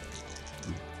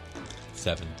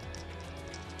 7.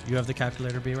 You have the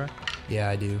calculator, B-Ra? Yeah,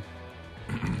 I do.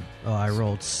 Oh, I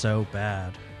rolled so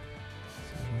bad.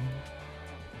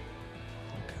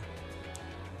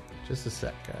 Just a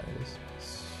sec, guys.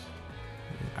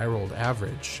 I rolled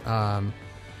average.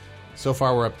 So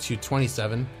far, we're up to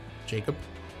 27. Jacob.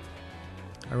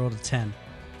 I rolled a 10.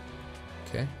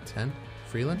 Okay, 10.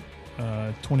 Freeland.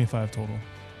 25 total.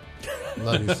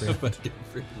 Love you, Freeland.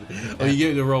 Oh, you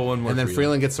get to roll one more. And then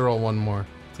Freeland gets to roll one more.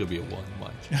 It's going to be a 1.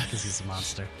 Watch. Because he's a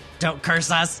monster. Don't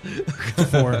curse us!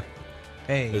 4.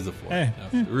 Hey. There's a 4. Hey.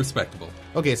 No, respectable.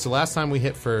 Okay, so last time we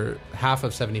hit for half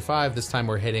of 75. This time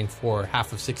we're hitting for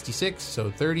half of 66, so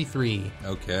 33.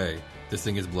 Okay. This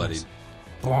thing is bloodied.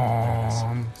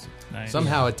 Nice.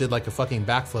 Somehow it did like a fucking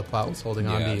backflip while it was holding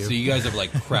on to Yeah, you. so you guys have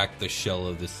like cracked the shell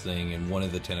of this thing, and one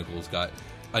of the tentacles got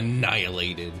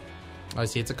annihilated. I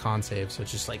see it's a con save, so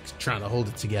it's just like trying to hold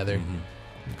it together.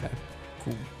 Mm-hmm. Okay.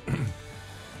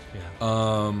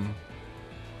 Yeah.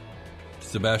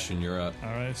 Sebastian, you're up. All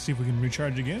right, let's see if we can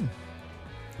recharge again.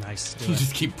 Nice. You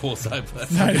just keep poolside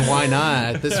blast. Why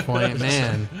not at this point,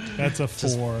 man? That's a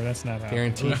 4. That's not happening.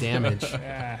 Guaranteed damage.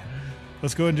 Ah.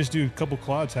 Let's go ahead and just do a couple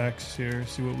claw attacks here,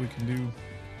 see what we can do.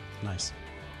 Nice.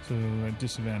 So at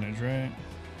disadvantage, right?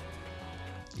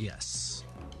 Yes.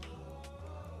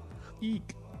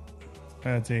 Eek.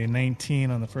 That's a 19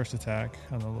 on the first attack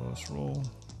on the lowest roll.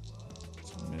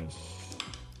 It's a miss.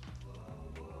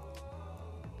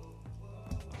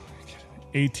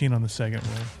 18 on the second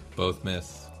roll. Both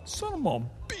miss. Son of a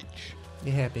bitch.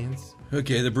 It happens.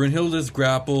 Okay, the Brunhilde's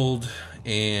grappled,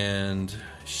 and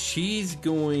she's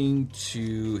going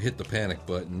to hit the panic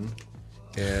button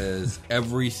as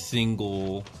every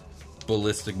single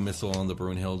ballistic missile on the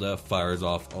Brunhilde fires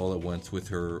off all at once with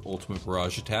her ultimate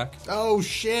barrage attack. Oh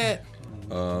shit!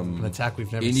 An attack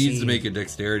we've never It seen. needs to make a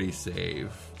dexterity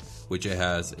save, which it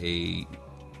has a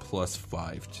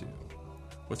 +5 to.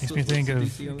 What's Makes the- me what's think the of.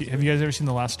 DC on this Have you guys ever seen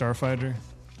The Last Starfighter?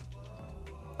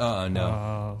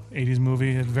 No. 80s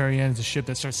movie. At the very end, it's a ship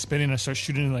that starts spinning and starts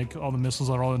shooting like all the missiles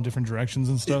out all in different directions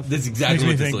and stuff. That's exactly Makes me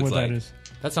what this think looks what like. that is.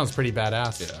 That sounds pretty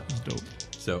badass. Yeah. It's dope.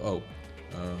 So,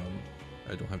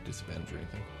 I don't have disadvantage or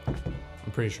anything.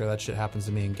 I'm pretty sure that shit happens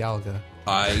to me in Galaga.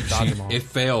 It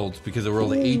failed because I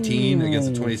rolled an 18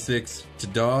 against a 26 to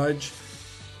dodge.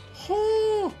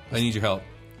 Oh, I need your help.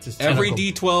 Just Every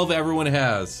tentacle. D12 everyone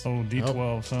has. Oh,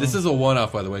 D12. So. This is a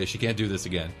one-off, by the way. She can't do this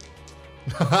again.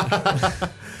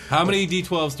 How many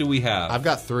D12s do we have? I've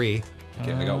got 3.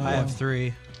 Okay, I got one. I have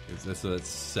 3. So that's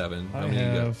 7. How I many you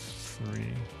got? have 3.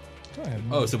 I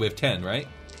have Oh, so we have 10, right?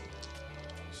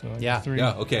 so I got Yeah. 3.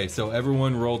 Yeah, okay. So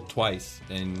everyone rolled twice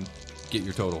and get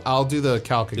your total. I'll do the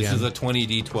calc again. This is a 20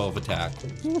 D12 attack.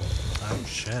 Oh,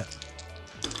 shit.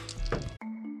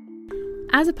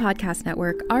 As a podcast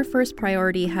network, our first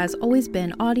priority has always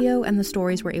been audio and the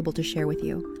stories we're able to share with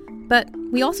you. But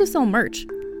we also sell merch,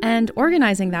 and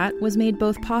organizing that was made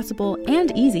both possible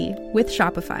and easy with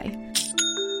Shopify.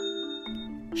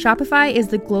 Shopify is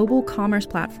the global commerce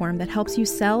platform that helps you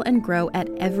sell and grow at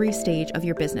every stage of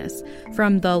your business.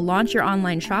 From the launch your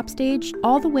online shop stage,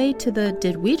 all the way to the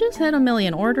did we just hit 1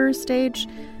 million orders stage?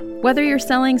 Whether you're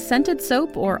selling scented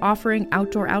soap or offering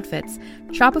outdoor outfits,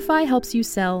 Shopify helps you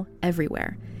sell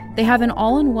everywhere. They have an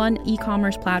all-in-one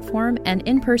e-commerce platform and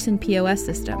in-person POS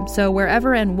system, so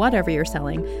wherever and whatever you're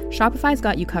selling, Shopify's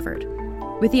got you covered.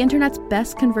 With the internet's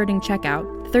best converting checkout,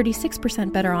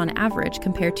 36% better on average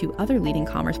compared to other leading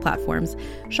commerce platforms,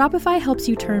 Shopify helps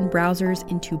you turn browsers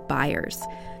into buyers.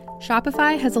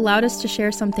 Shopify has allowed us to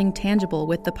share something tangible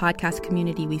with the podcast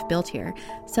community we've built here,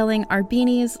 selling our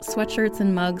beanies, sweatshirts,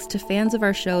 and mugs to fans of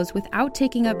our shows without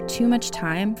taking up too much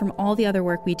time from all the other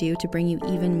work we do to bring you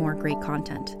even more great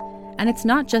content. And it's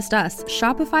not just us.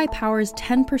 Shopify powers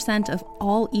 10% of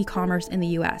all e-commerce in the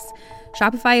US.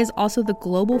 Shopify is also the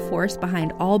global force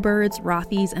behind Allbirds,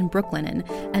 Rothy's, and Brooklinen,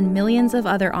 and millions of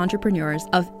other entrepreneurs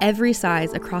of every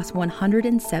size across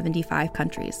 175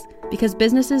 countries. Because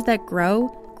businesses that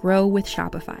grow with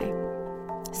Shopify.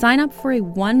 Sign up for a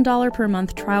 $1 per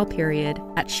month trial period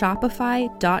at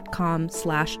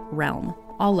shopify.com/realm,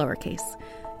 all lowercase.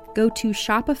 Go to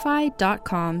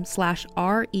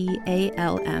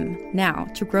shopify.com/REALM now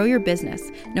to grow your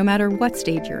business, no matter what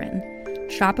stage you're in.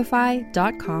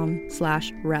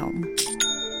 Shopify.com/realm.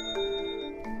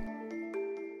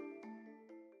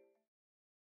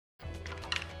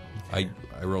 I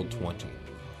rolled 20.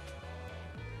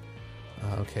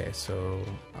 Okay, so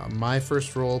my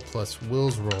first roll plus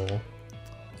Will's roll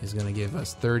is going to give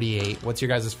us 38. What's your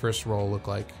guys' first roll look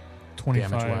like? 25.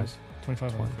 Damage-wise?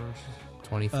 25 on the first.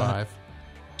 25.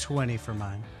 20 for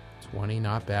mine. 20,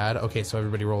 not bad. Okay, so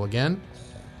everybody roll again.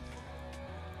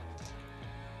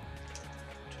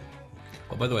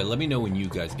 Oh, by the way, let me know when you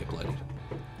guys get bloodied.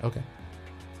 Okay.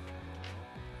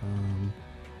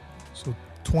 So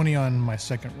 20 on my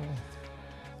second roll.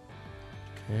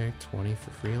 Okay, 20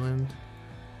 for Freeland.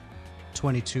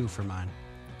 22 for mine.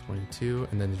 22.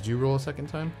 And then did you roll a second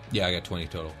time? Yeah, I got 20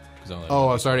 total. 'Cause I only- Oh,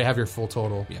 I'm sorry to have your full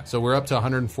total. Yeah. So we're up to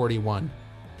 141.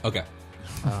 Okay.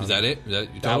 Is that it? Is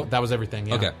that your total? That was everything,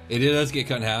 yeah. Okay. It does get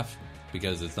cut in half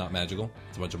because it's not magical.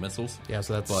 It's a bunch of missiles. Yeah,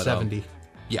 so that's But, 70.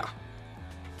 Yeah.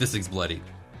 This thing's bloody.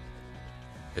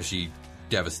 As she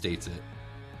devastates it.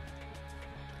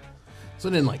 So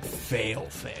it didn't like fail.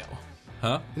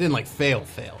 Huh? It didn't like fail.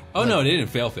 Oh, no, it didn't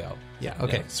fail. Yeah,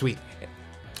 okay, Yeah. sweet.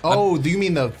 Oh, do you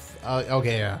mean the...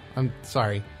 okay, yeah. I'm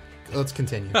sorry. Let's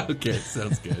continue. Okay,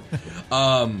 sounds good.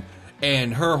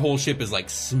 And her whole ship is like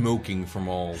smoking from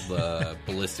all the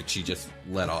ballistics she just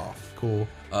let off. Cool.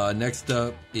 Next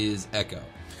up is Echo.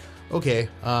 Okay,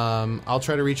 I'll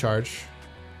try to recharge.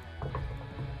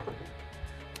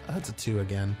 That's a 2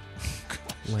 again.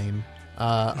 Lame.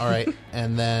 All right,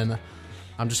 and then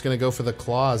I'm just going to go for the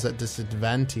claws at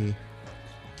disadvantage.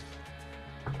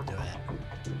 Do it.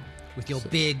 With your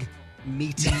big,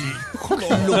 meaty...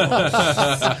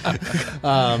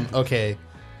 Okay.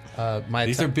 My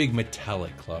These are big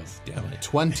metallic claws, damn it.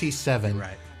 27.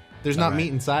 Right. There's not All right.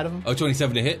 meat inside of them? Oh,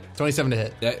 27 to hit? 27 to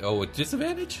hit. With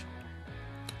disadvantage?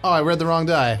 Oh, I read the wrong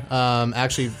die.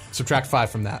 Actually, subtract 5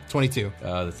 from that. 22.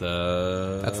 That's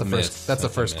That's the miss. first. That's the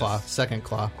a first miss. claw. Second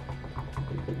claw.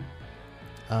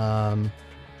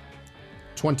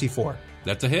 24.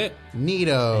 That's a hit.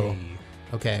 Neato. Hey.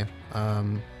 Okay.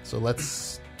 So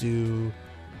let's do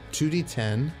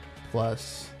 2d10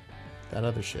 plus that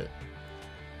other shit.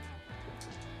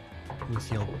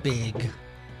 With your big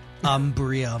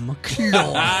Umbrium claws.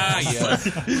 Ah, yes.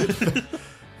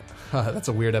 That's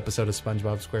a weird episode of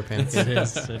SpongeBob SquarePants. It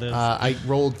is. It is. I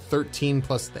rolled 13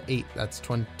 plus the 8. That's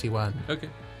 21. Okay.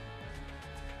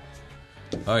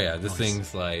 Oh, yeah, this Nice.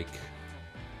 thing's like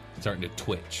starting to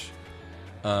twitch.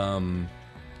 And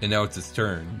now it's its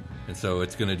turn. And so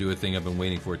it's going to do a thing I've been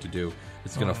waiting for it to do.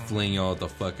 It's going to fling y'all at the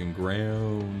fucking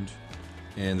ground.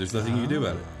 And there's nothing you can do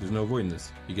about it. There's no avoiding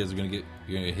this. You guys are going to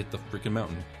hit the freaking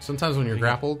mountain. Sometimes when you're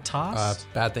grappled, tossed?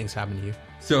 bad things happen to you.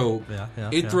 So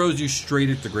it throws you straight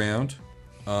at the ground.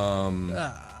 You guys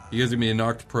are going to be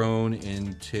knocked prone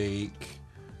and take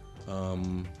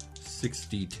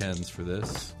 60 tens for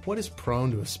this. What is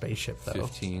prone to a spaceship, though?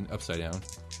 15, upside down.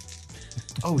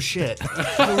 Oh, shit.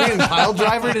 We're getting pile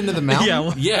drivered into the mountain?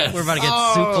 Yeah, Yes. we're about to get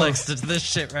suplexed into this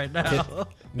shit right now.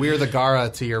 We're the Gara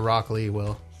to your Rock Lee,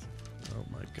 Will. Oh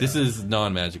my god. This is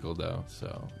non-magical, though.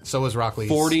 So is Rock Lee's.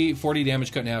 40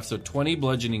 damage cut in half, so 20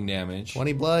 bludgeoning damage.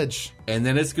 20 bludge. And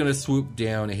then it's going to swoop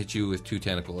down and hit you with 2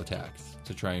 tentacle attacks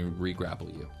to try and re-grapple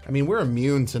you. I mean, we're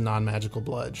immune to non-magical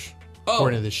bludge,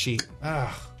 according to this sheet.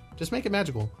 Just make it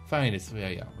magical. Fine, it's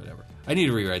yeah, whatever. I need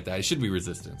to rewrite that. It should be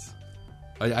resistance.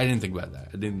 I didn't think about that.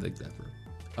 I didn't think that through.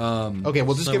 Okay,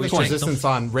 well, just So give we us take resistance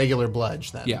on regular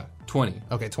bludge, then. Yeah, 20.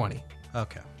 Okay, 20.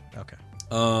 Okay.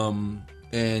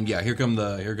 And yeah, here come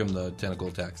the tentacle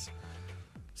attacks.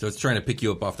 So it's trying to pick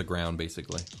you up off the ground,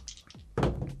 basically.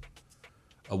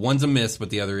 One's a miss, but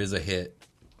the other is a hit.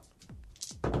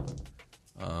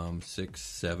 6,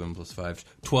 7 plus 5,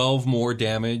 12 more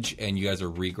damage, and you guys are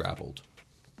re-grappled.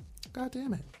 God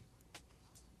damn it.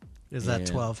 Is that Yeah.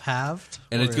 12 halved?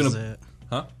 And or it's gonna- is it,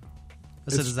 Huh?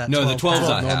 is that No, 12 the 12's halved?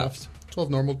 not normal. halved. 12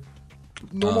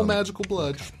 normal magical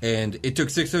bludge. And it took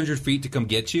 600 feet to come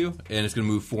get you, and it's going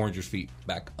to move 400 feet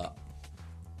back up.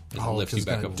 As it lifts you it's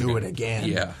back gonna up do it again.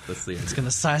 Yeah, let's see. It's going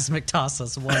to seismic toss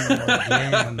us one more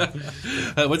again.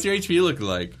 What's your HP look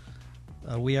like?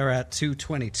 We are at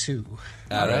 222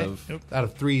 Out All right. of Out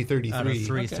of 333. out of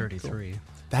 333.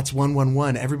 That's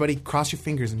 111. Everybody cross your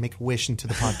fingers and make a wish into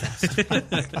the podcast.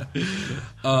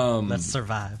 Let's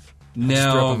survive. threw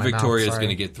now, up in my mouth, Victoria's sorry.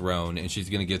 going to get thrown, and she's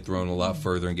going to get thrown a lot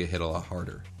further and get hit a lot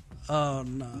harder. Oh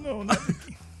no! No, not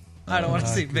Vicky. I don't want to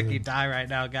see Vicky die right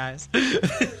now, guys.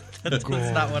 That's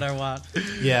not what I want.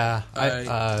 Yeah,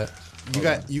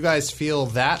 you guys feel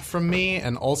that from me,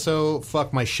 and also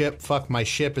fuck my ship. Fuck my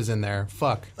ship is in there.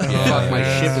 Fuck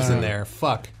my ship is in there.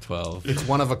 Fuck 12. it's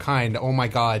one of a kind. Oh my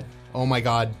god.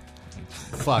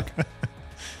 Fuck.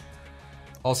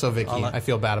 Also, Vicky, I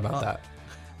feel bad about that.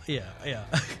 Yeah.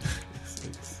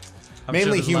 I'm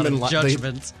Mainly sure there's a lot human of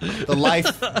judgments. The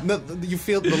life. No, you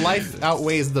feel the life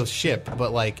outweighs the ship,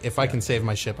 but like if I can save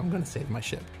my ship, I'm going to save my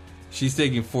ship. She's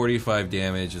taking 45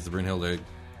 damage as the Brunhilde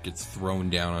gets thrown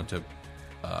down onto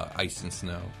ice and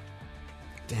snow.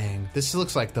 Dang, this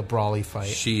looks like the Brawly fight.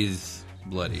 She's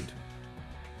bloodied.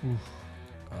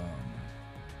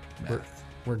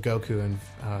 We're Goku and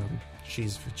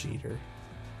she's Vegeta.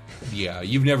 Yeah,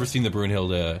 you've never seen the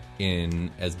Brunhilde in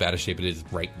as bad a shape it is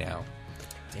right now.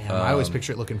 Damn, I always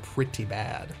picture it looking pretty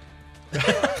bad.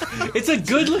 It's a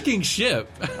good-looking ship.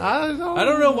 I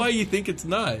don't know why you think it's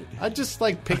not. I just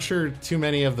like picture too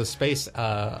many of the space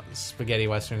spaghetti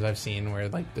westerns I've seen where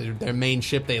like their main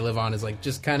ship they live on is like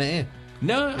just kind of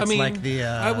No, I It's mean, like the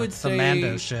I would the say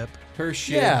Mando ship. her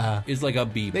ship Yeah. is like a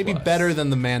B+. maybe better than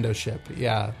the Mando ship.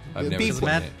 Yeah, I've never B, seen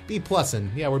it. B plusin'.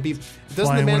 Yeah, we're B. Doesn't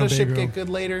Flying the Mando ship Winnebago. get good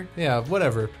later? Yeah,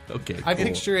 whatever. Okay, I cool.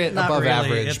 picture it Not above really,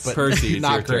 average, it's- but Percy, it's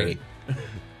not your turn. great.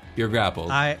 You're grappled,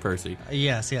 Percy.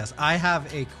 Yes. I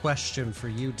have a question for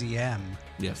you, DM.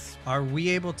 Yes. Are we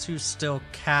able to still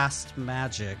cast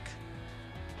magic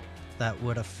that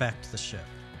would affect the ship?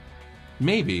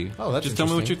 Maybe. Oh, that's just tell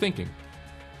me what interesting. you're thinking.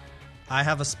 I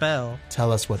have a spell.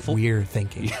 Tell us what we're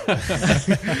thinking.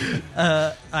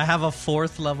 I have a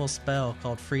 4th level spell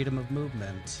called Freedom of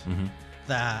Movement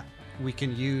that we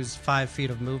can use 5 feet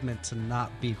of movement to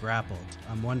not be grappled.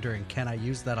 I'm wondering, can I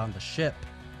use that on the ship?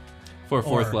 For a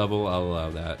 4th Or- level, I'll allow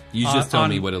that. You just tell on-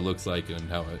 me what it looks like and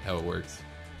how it works.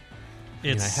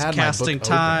 It's I had my casting book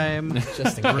open. time.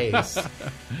 Just in case.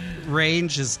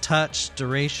 Range is touch.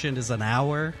 Duration is an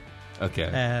hour. Okay.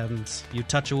 And you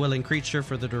touch a willing creature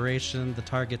for the duration. The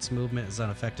target's movement is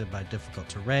unaffected by difficult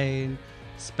terrain.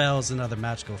 Spells and other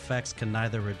magical effects can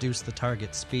neither reduce the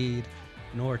target's speed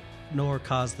nor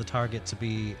cause the target to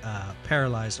be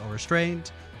paralyzed or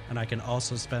restrained. And I can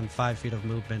also spend 5 feet of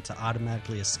movement to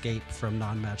automatically escape from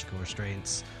non-magical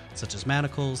restraints, such as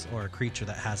manacles or a creature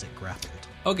that has it grappled.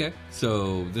 Okay.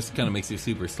 So this kind of makes it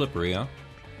super slippery, huh?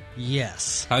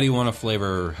 Yes. How do you want to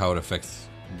flavor how it affects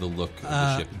the look of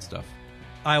the ship and stuff?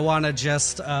 I want to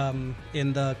just,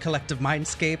 in the collective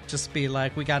mindscape, just be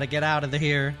like, we got to get out of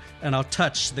here. And I'll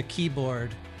touch the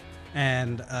keyboard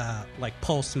and, like,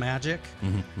 pulse magic.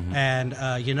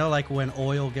 And, you know, like when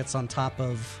oil gets on top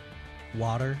of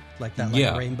water, like that, like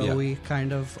Yeah, rainbowy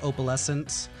kind of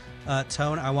opalescence.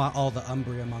 Tone, I want all the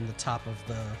Umbrium on the top of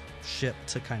the ship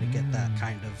to kind of get that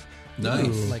kind of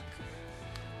Nice. like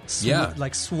Yeah.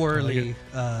 like swirly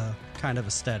kind of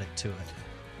aesthetic to it.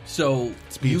 So you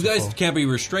beautiful. guys can't be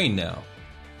restrained now.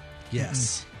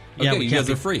 Yes. Okay, Yeah, we you can't guys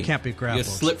be, are free. Can't be You grappled.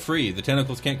 just slip free. The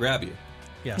tentacles can't grab you.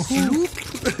 Yes.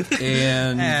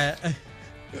 And Uh,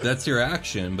 that's your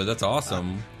action, but that's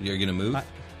awesome. You're going to move?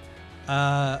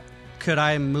 could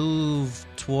I move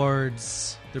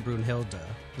towards the Brunhilde,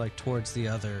 like towards the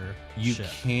other You ship?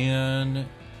 can.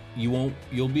 You won't.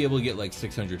 You'll be able to get like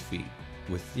 600 feet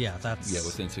with. Yeah, that's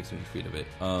within 600 feet of it.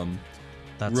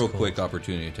 that's Real cool. quick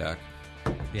opportunity attack.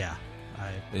 Yeah,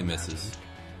 It misses.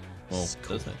 Well,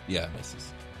 Cool. does it? Yeah, it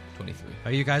misses. 23.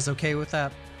 Are you guys okay with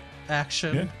that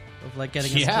action Yeah. of like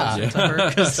getting as Yeah. close to her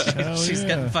because Hell she's yeah.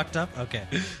 getting fucked up? Okay,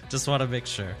 just want to make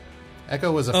sure.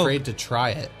 Echo was afraid to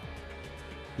try it.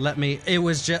 It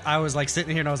was just, I was like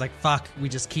sitting here and I was like, fuck, we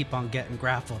just keep on getting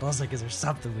grappled. I was like, is there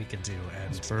something we can do?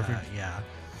 And That's perfect.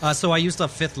 yeah. So I used a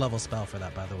 5th level spell for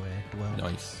that, by the way. Well,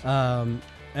 Nice.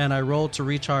 and I rolled to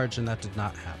recharge and that did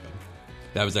not happen.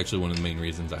 That was actually one of the main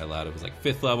reasons I allowed it. Was like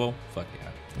 5th level. Fuck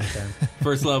yeah. Okay.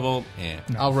 First level.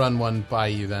 I'll run one by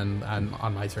you then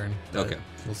on my turn. but Okay.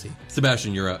 We'll see.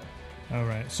 Sebastian, you're up. All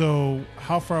right. So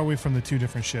how far are we from the two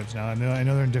different ships now? I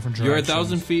know they're in different You're directions.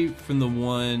 1,000 feet from the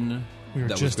one We were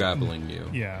that was just- grappling you.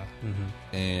 Yeah.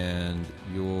 And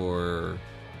you're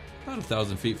about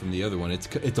 1,000 feet from the other one.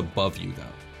 It's above you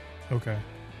though, Okay.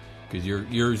 because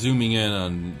you're zooming in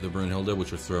on the Brunhilde,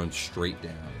 which was thrown straight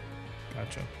down.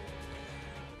 Gotcha.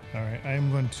 All right. I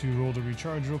am going to roll to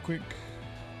recharge real quick.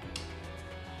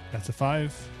 That's a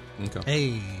 5. Okay.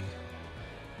 Hey,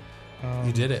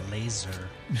 You did it. laser.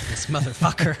 This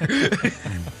motherfucker.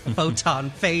 Photon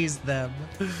phased them.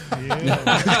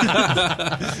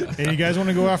 Yeah. Hey, you guys want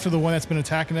to go after the one that's been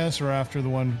attacking us, or after the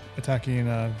one attacking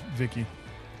Vicky?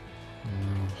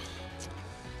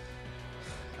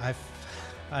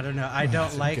 I don't know. I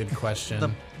don't like Good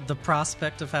question. the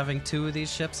prospect of having 2 of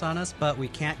these ships on us, but we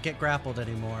can't get grappled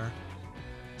anymore.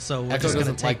 So we're Echo just going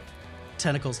to doesn't take like-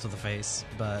 tentacles to the face.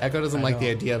 But Echo doesn't I like the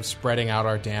don't- idea of spreading out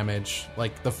our damage.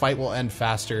 Like the fight will end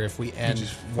faster if we end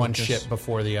just one focus. ship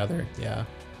before the other. Yeah.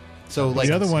 So like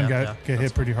the other one yeah, got that's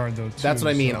hit pretty hard though. Too, that's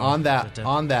what I mean. so- On It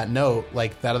did. that note,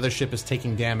 like that other ship is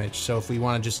taking damage. So if we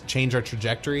want to just change our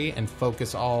trajectory and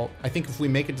focus all, I think if we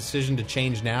make a decision to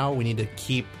change now, we need to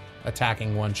keep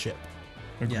attacking one ship.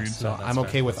 Agreed. Yes. So that's I'm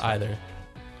okay fair, with that's fair.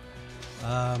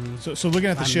 either. So looking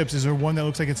at the I'm- ships, is there one that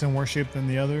looks like it's in worse shape than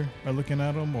the other? By looking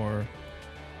at them, or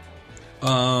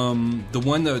The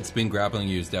one that's been grappling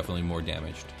you is definitely more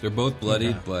damaged. They're both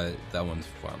bloodied, Okay. but that one's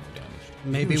far more damaged.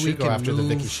 Maybe we should go can after move,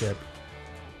 the Vicky ship.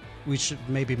 We should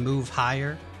maybe move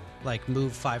higher, like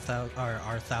move 5,000 or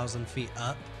our 1,000 feet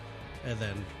up, and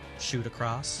then shoot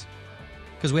across.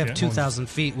 Because we have Yeah. 2,000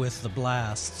 feet with the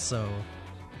blast, so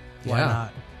why Yeah.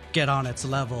 not get on its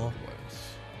level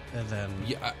and then?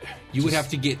 Yeah, you would have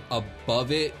to get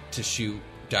above it to shoot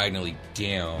diagonally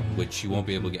down, Mm-hmm. which you won't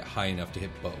be able to get high enough to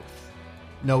hit both.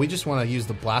 No, we just want to use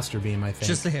the blaster beam. I think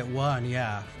Just to hit one,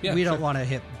 yeah. Yeah, We don't sure. want to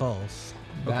hit both.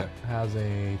 that Okay. has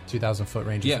a 2,000 foot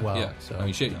range Yeah, as well. yeah. So I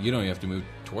mean, shit, you don't even have to move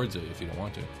towards it if you don't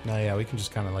want to. no, yeah, we can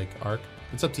just kind of like arc.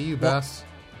 It's up to you, Well- Bass.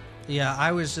 Yeah,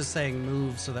 I was just saying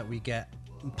move so that we get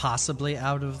possibly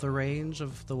out of the range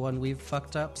of the one we've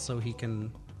fucked up, so he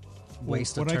can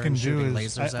waste what a I turn can do shooting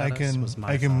is lasers I at us. can Was my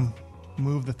I can thought.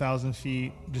 move the 1,000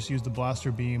 feet, just use the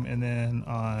blaster beam, and then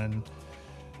on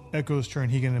Echo's turn,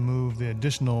 he can move the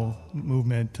additional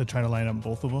movement to try to line up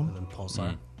both of them. And then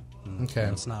pulsar. Okay,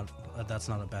 That's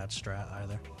not a bad strat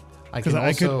either. I can 'Cause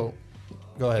I could- also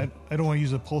go ahead. I don't want to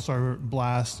use a pulsar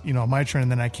blast, on my turn,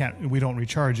 and then I can't. We don't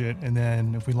recharge it, and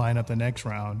then if we line up the next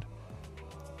round,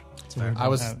 fair. I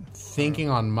was thinking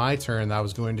on my turn that I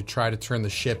was going to try to turn the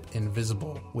ship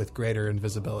invisible with greater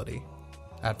invisibility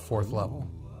at 4th level.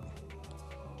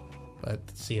 But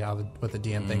see what the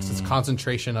DM thinks. It's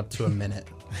concentration up to a minute.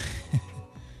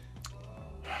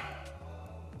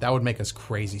 That would make us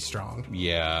crazy strong.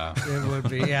 Yeah. It would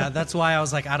be, yeah. That's why I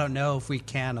was like, I don't know if we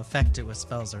can affect it with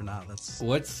spells or not. That's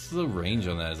What's the range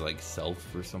on that? Is it like self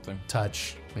or something?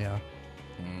 Touch, yeah.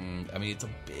 I mean, it's a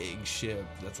big ship.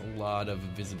 That's a lot of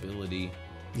visibility.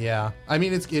 Yeah. I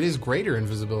mean, it is greater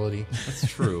invisibility. That's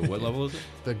true. What level is it?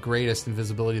 The greatest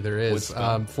invisibility there is. What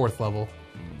spell? 4th level.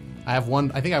 I have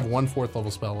one 4th level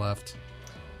spell left.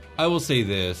 I will say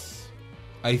this.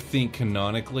 I think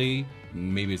canonically,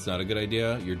 maybe it's not a good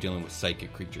idea. You're dealing with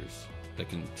psychic creatures that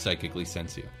can psychically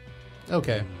sense you.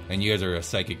 Okay. And you guys are a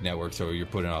psychic network, so you're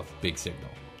putting off big signal.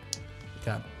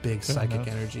 Got big psychic enough.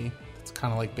 energy. That's It's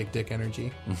kind of like big dick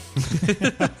energy.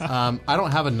 I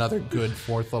don't have another good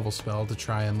 4th level spell to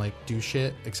try and like do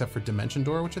shit except for Dimension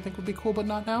Door, which I think would be cool, but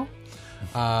not now.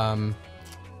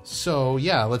 So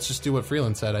yeah, let's just do what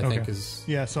Freeland said. I think is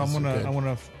yeah. So is I'm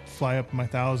gonna fly up my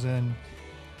 1,000,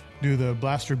 do the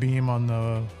blaster beam on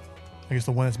the, I guess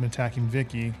the one that's been attacking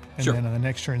Vicky, and Sure. then on the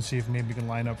next turn see if maybe we can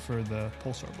line up for the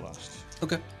pulsar blast.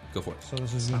 Okay, go for it. So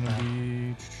this is going to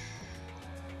be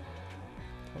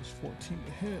plus 14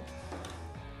 to hit.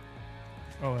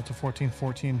 Oh, that's a 14,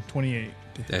 28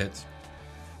 to hit. That hits.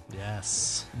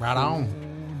 Yes. right on.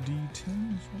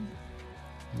 D10.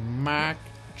 Mac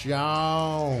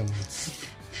Jones.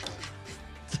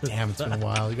 Damn, it's been a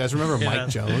while. You guys remember Mike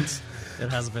Yes. Jones? It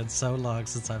has been so long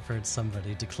since I've heard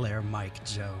somebody declare Mike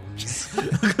Jones.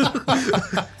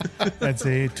 That's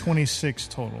a 26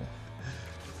 total.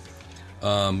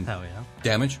 Hell yeah.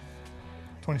 Damage.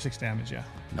 26 damage, yeah.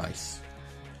 Nice.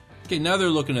 Okay, now they're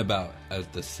looking about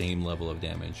at the same level of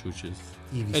damage, which is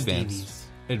Evie advanced. Stevies.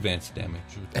 Advanced damage.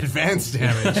 Advanced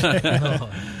damage. Oh,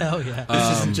 hell yeah.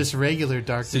 This isn't just regular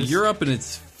darkness. So you're up in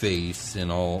its face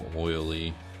and all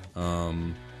oily.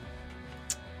 You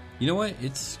know what?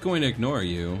 It's going to ignore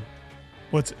you.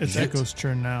 It's Shit. Echo's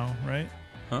turn now, right?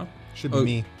 Huh? Should be Oh.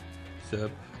 me.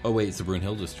 Oh, wait, it's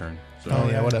Brunhilde's turn. So, Oh,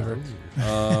 yeah, whatever.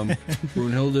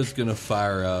 Brunhilde's going to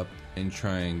fire up and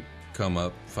try and come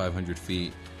up 500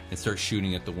 feet and start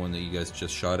shooting at the one that you guys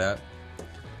just shot at.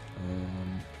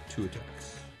 2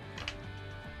 attacks.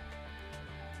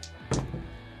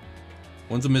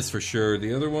 One's a miss for sure.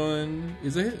 The other one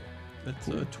is a hit. That's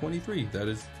 23. That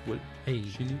is what Hey.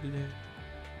 she needed to hit.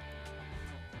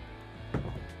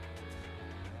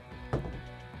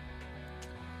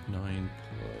 Nine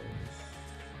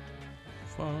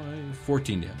plus 5,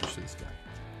 14 damage to this guy.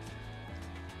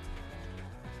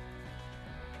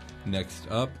 Next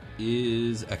up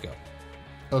is Echo.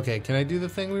 Okay, can I do the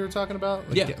thing we were talking about?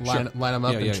 Like Yeah, line sure. them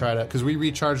up Yeah, and yeah, try to... Because we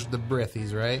recharged the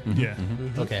Brithies, right? Yeah.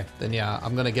 Okay, then yeah,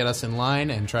 I'm going to get us in line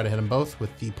and try to hit them both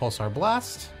with the Pulsar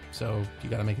Blast. So you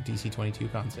got to make a DC 22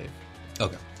 con save.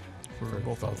 Okay. For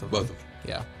both of them. Both of them.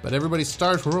 Yeah, but everybody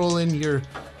start rolling your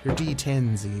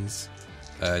D10s.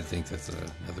 I think that's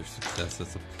another success.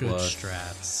 That's a Good plus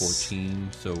strats. 14.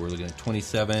 So we're looking at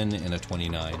 27 and a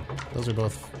 29 Those are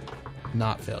both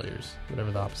not failures,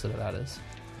 whatever the opposite of that is.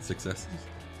 successes.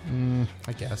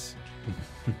 I guess.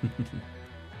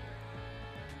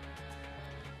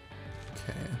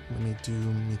 Okay, let me do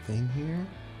my thing here.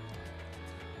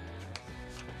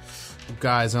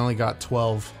 Guys, I only got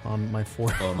 12 on my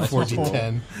 4 Oh, my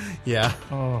 4d10. Yeah.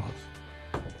 Oh,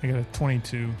 I got a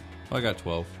 22. Oh, I got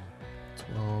 12.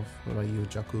 12. What about you,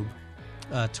 Jakub?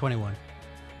 21.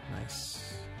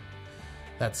 Nice.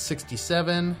 That's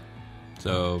 67.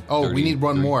 So Oh, we need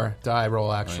one 33. more die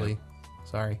roll, actually.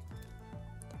 Sorry.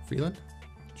 Freeland?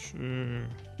 Sure.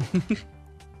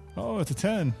 Oh, it's a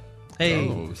 10. Hey.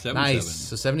 Oh, 77. Nice.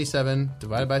 So 77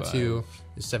 divided by 2 2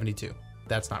 is 72.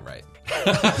 That's not right.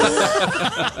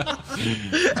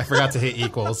 I forgot to hit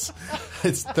equals.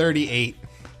 It's 38.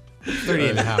 38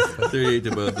 and a half. 38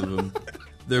 to both of them.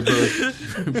 They're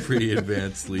both pretty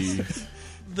advancedly.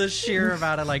 The sheer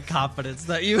amount of like confidence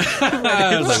that you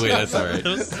I was like, wait, that's all right.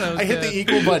 so I hit the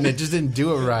equal button. It just didn't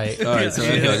do it right. All right, so Yeah,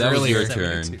 Echo, that was earlier. your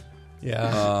turn. Yeah.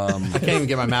 I can't even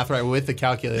get my math right with the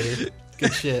calculator.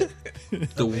 Good shit.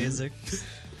 Amazing.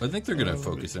 I think they're going to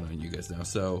focus in on you guys now.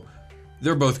 So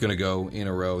they're both going to go in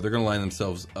a row. They're going to line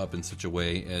themselves up in such a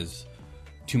way as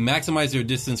to maximize their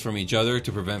distance from each other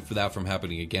to prevent that from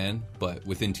happening again, but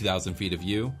within 2,000 feet of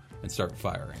you, and start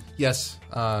firing. Yes,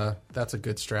 that's a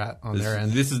good strat on their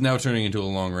end. This is now turning into a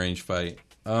long-range fight.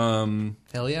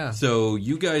 Hell yeah. So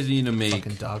you guys need to make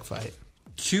Fucking dogfight.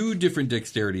 2 different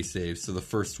dexterity saves. So the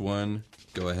first one,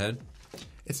 go ahead.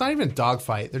 It's not even a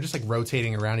dogfight. They're just like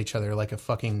rotating around each other like a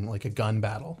fucking like a gun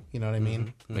battle. You know what I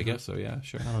mean? I guess so, yeah,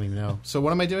 sure. I don't even know. So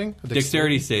what am I doing? A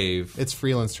Dexterity save. It's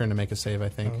Freeland's turn to make a save, I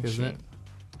think, isn't it?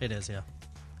 It is, yeah.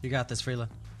 You got this, Freeland.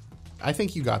 I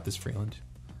think you got this, Freeland.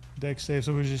 Dex save.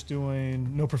 So we're just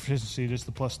doing no proficiency, just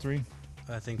the +3.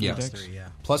 I think Yeah. plus Dex. 3, yeah.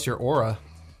 Plus your aura.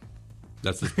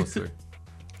 That's his plus 3.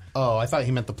 Oh, I thought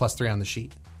he meant the +3 on the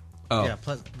sheet. Oh, Yeah,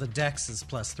 plus the dex is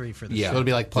plus 3 for the yeah. So it'll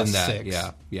be like plus Then that, 6.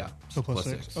 Yeah, yeah. So plus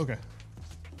 6. Okay.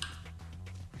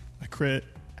 I crit.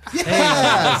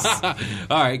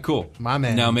 All right, cool. My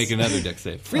man. Now make another dex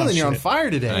save. Freeland, you're on shit.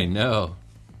 fire today. I know.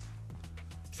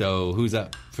 So who's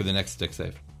up for the next dex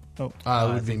save? Oh, It I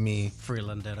would be think me.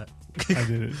 Freeland did it. I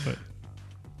did it, but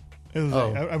it was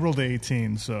Oh. I rolled a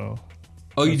 18, so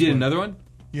Oh, you did another one?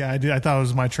 yeah, I did. I thought it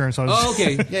was my turn, so I was Oh,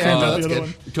 okay. Yeah, no, that's the other good.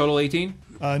 one. Total 18?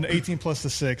 18 plus the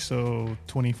 6, so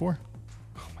 24.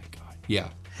 Oh my god. Yeah.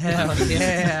 Hell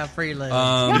yeah,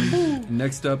 Freeland.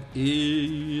 Next up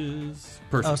is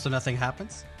Percy. Oh, so nothing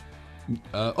happens?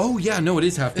 No, it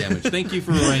is half damage. Thank you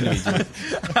for reminding me,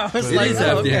 Jeff. I was It like, is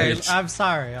half okay, damage. I'm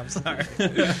sorry.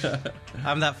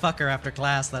 I'm that fucker after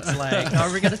class that's like,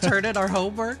 are we going to turn in our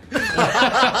homework?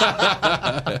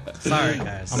 Sorry,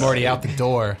 guys. I'm already out the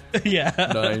door. Yeah.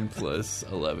 9 plus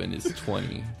 11 is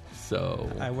 20. So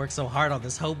I worked so hard on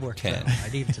this homework. 10. Though. I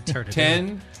need to turn it 10,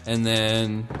 in. and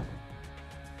then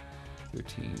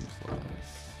 13 plus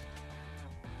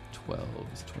 12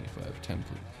 is 25. 10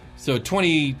 plus. So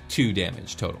 22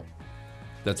 damage total.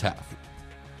 That's half.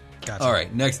 Gotcha. All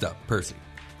right, next up, Percy.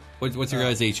 What's your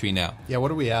guys' HP now? Yeah,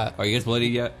 what are we at? Are you guys bloody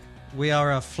yet? We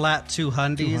are a flat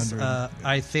 200s. 200.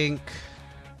 I think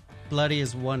Bloody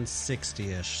is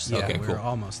 160-ish, so Okay, we're cool.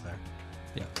 almost there.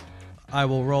 Yeah. I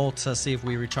will roll to see if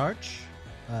we recharge.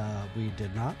 We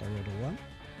did not. I rolled a 1.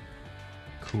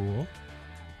 Cool.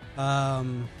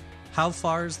 How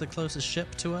far is the closest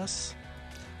ship to us?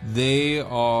 They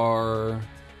are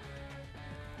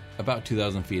about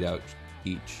 2,000 feet out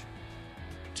each.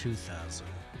 2,000.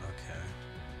 Okay.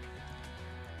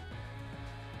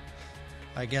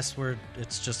 I guess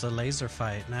it's just a laser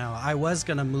fight now. I was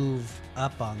gonna move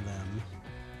up on them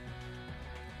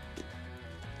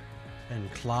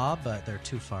and claw, but they're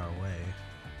too far away.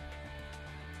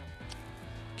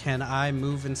 Can I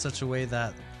move in such a way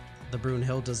that the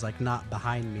Brunhilde's like not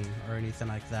behind me or anything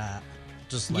like that?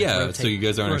 Just like Yeah, so you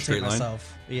guys are in a rotate straight line?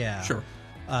 myself. Yeah. Sure.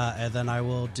 And then I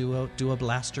will do a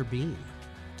blaster beam.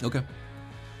 Okay.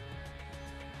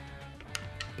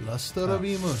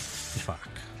 Fuck.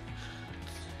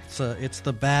 So it's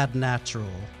the bad natural.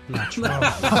 Okay,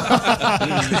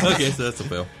 so that's a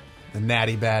fail. The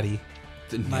natty batty.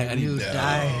 The My natty new bell.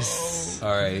 dice. All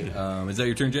right. Is that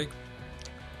your turn, Jake?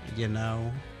 You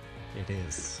know, it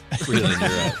is. Freeland,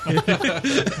 you're up.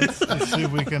 Let's see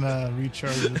if we can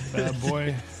recharge this bad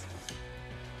boy.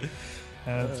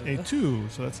 That's a 2,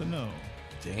 so that's a no.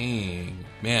 Dang.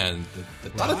 Man, the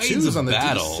A lot of tides twos on the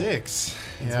battle. D6. It's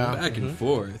Yeah. back and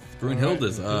forth.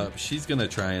 Brunhilde's up. She's going to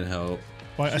try and help.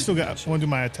 Well, I still got. I want to do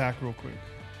my attack real quick.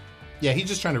 Yeah, he's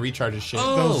just trying to recharge his shit.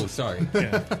 Oh, sorry.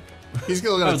 Yeah. He's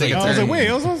still I going was to take like, a I was turn.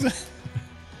 like, wait.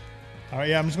 All right,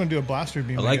 yeah. I'm just going to do a blaster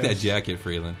beam. I like that guess. jacket,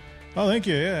 Freeland. Oh, thank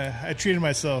you. Yeah, I treated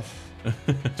myself.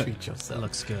 Treat That yourself.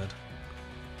 looks good.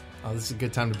 Oh, this is a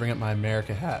good time to bring up my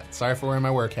America hat. Sorry for wearing my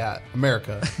work hat.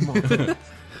 America.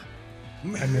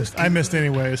 I missed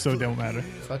anyway, so it don't matter.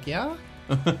 Fuck yeah?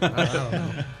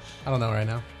 I don't know right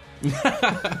now.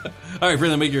 All right,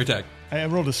 Freeland, make your attack. I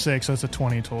rolled a 6, so that's a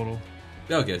 20 total.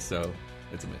 Okay, so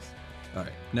it's a miss. All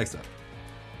right, next up,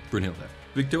 Brunhilde.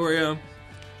 Victoria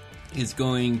is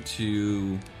going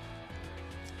to...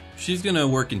 She's going to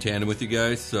work in tandem with you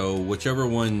guys, so whichever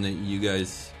one that you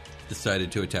guys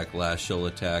decided to attack last, she'll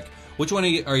attack. Which one are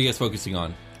you guys focusing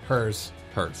on? Hers.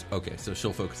 Hers. Okay, so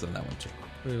she'll focus on that one too.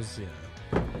 It was, yeah.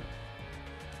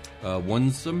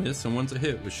 One's a miss and one's a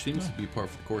hit, which seems to be par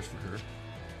for the course for her.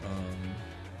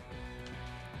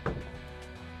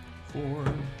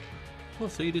 4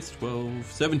 plus 8 is 12.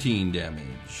 17 damage.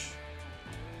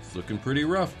 It's looking pretty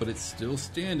rough, but it's still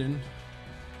standing.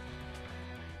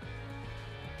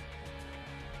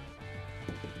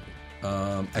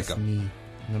 That's Echo. me.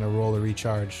 I'm going to roll a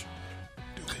recharge.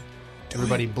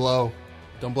 Everybody blow.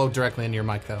 Don't blow directly into your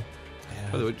mic, though.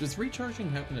 By the way, does recharging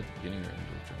happen at the beginning or end of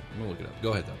the turn? I'm going to look it up.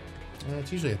 Go ahead, though.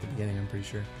 It's usually at the beginning, I'm pretty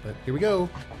sure. But here we go.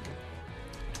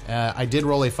 I did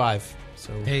roll a 5.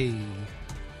 So Hey.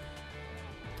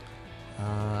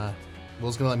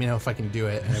 Will's going to let me know if I can do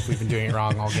it and if we've been doing it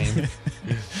wrong all game.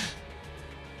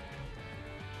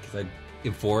 Because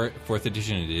in 4th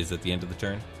edition, it is at the end of the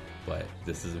turn, but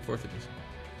this is in 4th edition.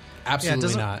 Absolutely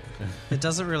doesn't- not. It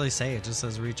doesn't really say. It just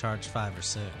says recharge 5 or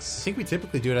 6. I think we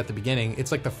typically do it at the beginning.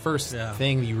 It's like the first Yeah.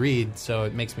 thing you read, so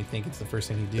it makes me think it's the first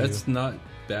thing you do. That's not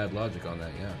bad logic on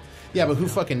that, yeah. Yeah, but who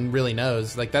fucking really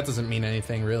knows? Like, that doesn't mean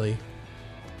anything, really.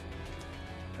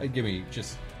 Give me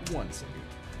just 1 second.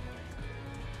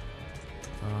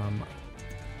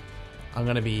 I'm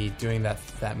gonna be doing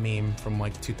that meme from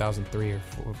like 2003 or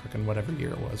freaking whatever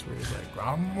year it was, where he's like,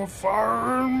 "I'm a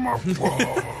fire in my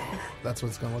paw." That's what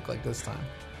it's gonna look like this time.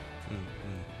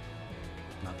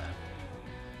 Not bad.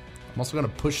 I'm also gonna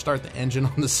push start the engine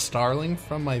on the Starling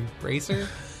from my bracer.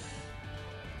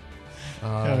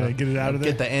 Gotta get it out of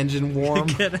there. Get the engine warm.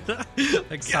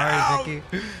 Like, sorry, Vicky.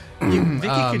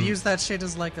 Vicky could use that shit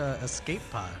as like a escape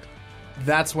pod.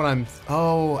 That's what I'm.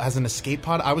 Oh, as an escape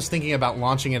pod, I was thinking about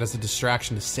launching it as a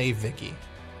distraction to save Vicky.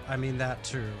 I mean, that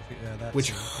too. Yeah, that Which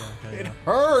too. Yeah, it yeah.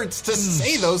 hurts to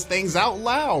say those things out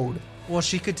loud. Well,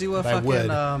 she could do a But I would.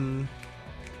 fucking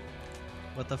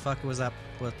what the fuck was that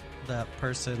with that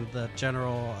person, the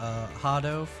General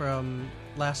Hado from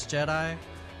Last Jedi,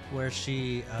 where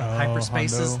she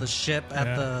hyperspaces Hondo. the ship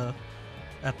at the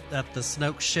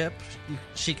Snoke ship.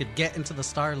 She could get into the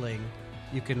Starling.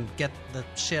 You can get the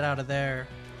shit out of there,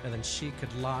 and then she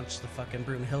could launch the fucking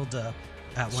Brunhilde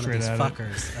at one Straight of these at it.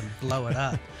 fuckers and blow it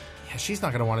up. Yeah, she's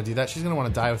not going to want to do that. She's going to want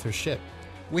to die with her ship.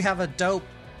 We have a dope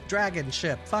dragon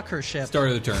ship. Fuck her ship. Start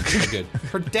of the turn. We're good.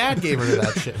 Her dad gave her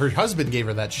that ship. Her husband gave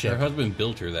her that ship. Her husband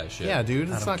built her that shit. Yeah, dude,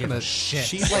 it's don't not give gonna. a shit.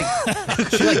 She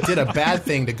did a bad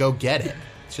thing to go get it.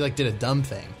 She did a dumb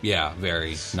thing. Yeah,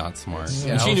 very not smart.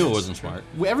 Yeah, And she knew it wasn't smart.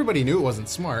 Everybody knew it wasn't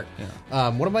smart. Yeah.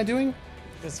 What am I doing?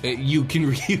 You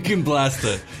can blast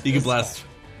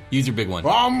use your big one.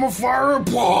 I'm a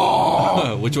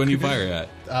fireball. Which one do you fire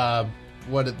at?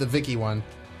 The Vicky one?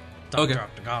 Okay.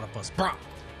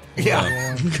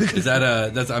 Yeah, Is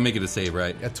that I'm making a save,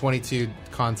 right? a 22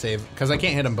 con save because I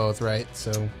can't hit them both, right?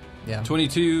 So yeah,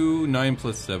 22, 9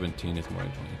 plus 17 is more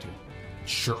than 22.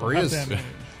 sure Half is. damage.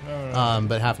 Alright.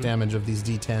 But half damage of these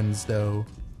D10s though.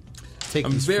 Take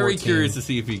I'm these very 14. curious to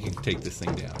see if he can take this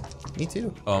thing down. Me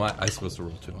too. Oh, am I supposed to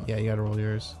roll too? Huh? Yeah, you got to roll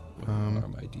yours. Where are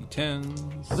my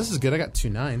D10s? Oh, this is good. I got 2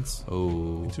 9s.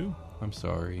 Oh, Too. I'm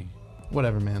sorry.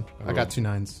 Whatever, man. I got rolled- 2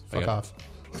 9s. Fuck got- off.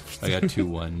 I got 2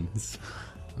 1s.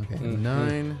 Okay,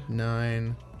 9,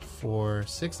 9, 4,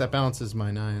 6. That balances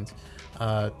my 9s.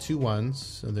 2 1s.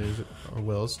 So there's our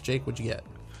wills. Jake, what'd you get?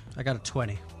 I got a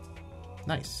 20.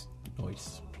 Nice.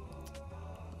 Nice.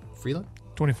 Freeland?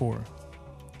 24.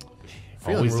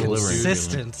 Freeland Always rules. delivering.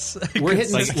 Assistance. We're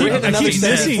hitting, Like, we're hitting I another keep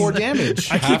 74 missing. damage.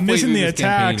 I keep Halfway missing through the this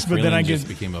campaign, attacks, but then I Freeland get just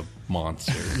became a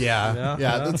monster. Yeah,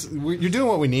 you're doing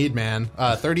what we need, man.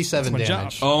 37 That's my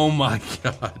damage. job. Oh my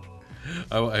god.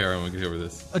 Here, I'm gonna get over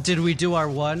this. Did we do our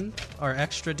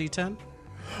extra D10?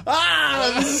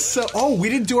 This is so. Oh, we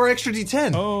didn't do our extra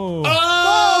D10. Oh.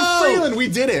 Oh, Freeland, we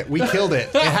did it. We killed it.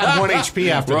 It had 1 HP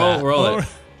after that. Roll it.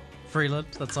 Freeland,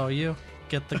 that's all you.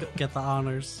 Get the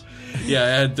honors. Yeah, I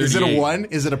had 38. Is it a 1?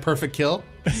 Is it a perfect kill?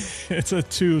 It's a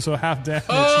 2, so half damage.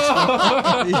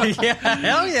 Yeah,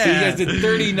 hell yeah. So you guys did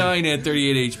 39 and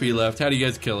 38 HP left. How do you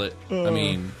guys kill it? I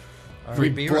mean, We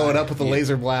blow it up with a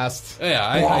laser blast.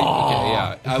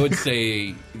 yeah, I would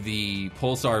say the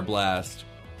Pulsar Blast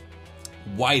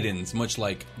widens, much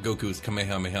like Goku's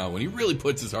Kamehameha, when he really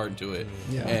puts his heart into it.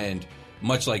 Yeah. And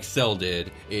much like Cell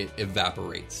did, it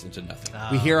evaporates into nothing.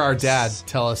 We hear our dad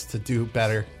tell us to do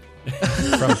better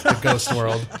from the ghost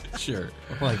world. Sure.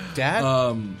 I'm like, Dad?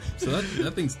 So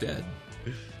that thing's dead.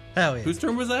 Hell yeah. Whose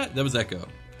turn was that? That was Echo.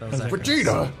 That was accurate.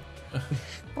 Vegeta!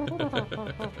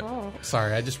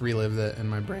 Sorry, I just relived it in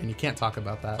my brain. You can't talk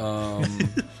about that.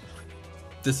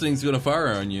 This thing's gonna fire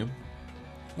on you,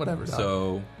 Whatever. dog.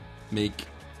 so make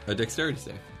a dexterity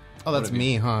save. Oh, that's Whatever.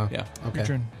 me, huh? Yeah. Okay. Your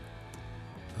turn.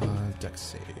 Dex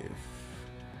save.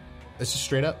 It's just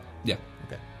straight up? Yeah.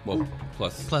 Okay. Well,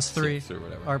 plus Plus 3. 6 or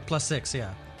whatever. Or plus 6,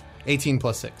 yeah. 18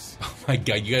 plus 6. Oh my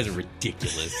god, you guys are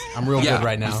ridiculous. I'm real Yeah, good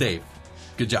right now. you're safe.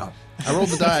 Good job. I rolled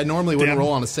the die. I normally wouldn't Damn.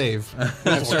 roll on a save. I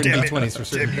have certain D20s for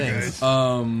certain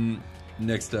things.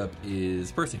 Next up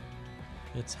is Percy.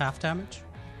 It's half damage.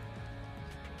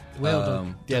 Well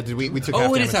done. Yeah, did we took half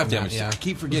Oh, it damage is half from that, damage. Yeah. I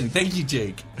keep forgetting. Thank you,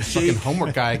 Jake. Fucking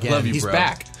homework guy again. Love you, He's bro.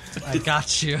 back. I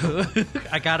got you.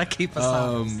 I gotta keep us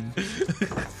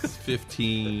honest.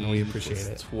 15. We appreciate plus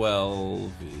it.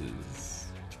 12 is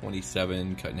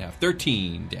 27, cut in half.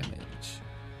 13 damage.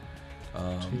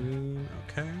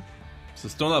 Okay. So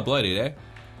still not bloodied, eh?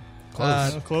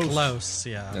 Close. Close,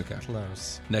 yeah. Okay.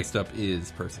 Close. Next up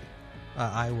is Percy.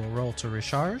 I will roll to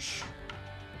recharge.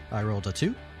 I rolled a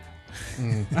 2.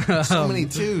 So many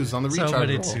twos on the recharge So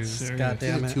many roll. 2s. Serious. God It's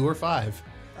damn either it. 2 or 5.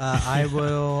 I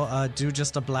will do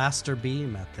just a blaster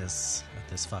beam at this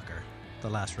fucker. The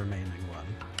last remaining one.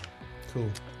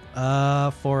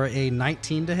 Cool. For a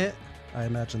 19 to hit. I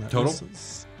imagine that Total?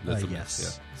 misses. That's a yes.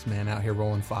 miss, This man out here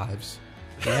rolling 5s.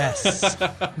 Yes.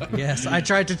 Yes. I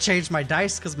tried to change my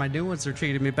dice because my new ones are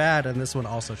treating me bad, and this one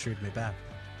also treated me bad.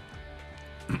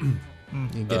 You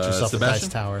can get yourself Sebastian? a dice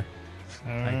tower.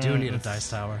 I do need a dice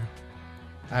tower.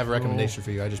 I have a recommendation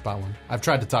for you. I just bought one. I've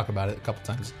tried to talk about it a couple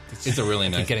times. It's a really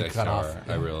nice getting dex cut tower. off.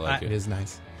 I really like It it. is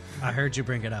nice. I heard you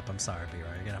bring it up. I'm sorry, B-Roy.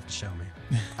 You're gonna have to show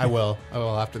me. I will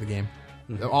after the game.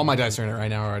 All my dice are in it right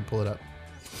now, or I'd pull it up.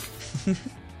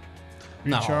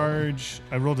 No. Recharge.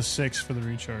 I rolled a 6 for the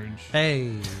recharge.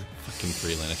 Hey, Fucking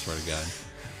Freeland, I swear to God.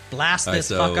 blast All right, this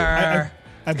so- fucker!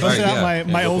 I busted Alright, out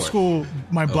yeah. my Yeah, go old for it. school,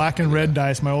 my black and look at red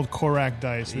dice, my old Korak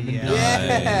dice. We've been doing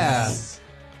Yeah.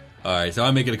 All right, so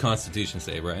I'm making a Constitution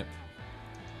save, right?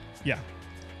 Yeah.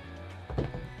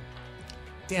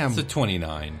 Damn. It's a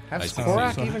 29. I Has succeed.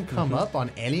 Korak even come up on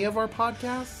any of our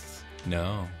podcasts?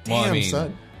 No. Damn,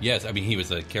 son. Yes, I mean, he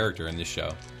was a character in this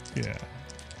show. Yeah.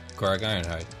 Korak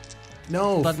Ironhide.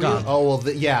 No, But Freeland. gone. Oh, well,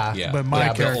 yeah. Yeah. But my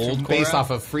Yeah, character, old based Korak? off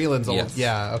of Freeland's old. Yes.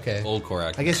 Yeah, okay. Old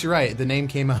Korak. I guess you're right. The name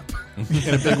came up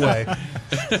in a big way.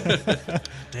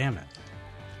 Damn it.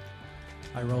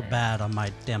 I rolled bad on my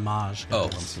damage. Oh,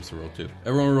 I'm supposed to roll too.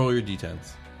 Everyone roll your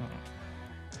d10s.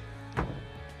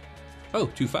 Oh,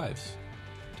 2 5s.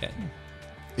 10.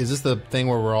 Is this the thing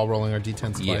where we're all rolling our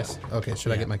d10s Yeah. twice? Okay,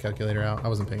 should I get my calculator out? I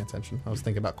wasn't paying attention. I was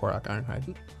thinking about Korak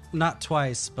Ironhide. Not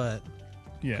twice, but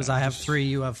yeah. because I have 3,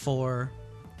 you have 4.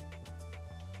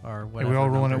 Or Yeah, whatever. we all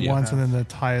roll number it you once, have. and then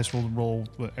the highest will roll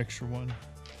the extra one.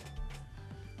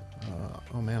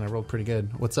 Oh man, I rolled pretty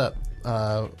good. What's up?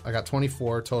 I got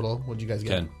 24 total. What'd you guys get?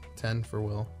 10. 10 for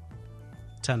Will.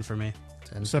 10 for me.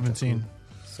 10 for 17. Tucker.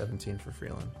 17 for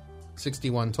Freeland.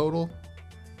 61 total.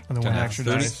 And then one Yeah, extra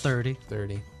 30. dice. 30.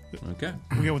 30. Okay.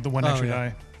 We get with the one Oh, extra yeah.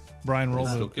 die. Brian rolled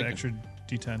Still the kicking. extra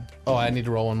d10. Oh, I need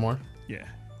to roll one more? Yeah.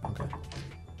 Okay.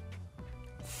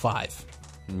 5.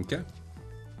 Okay.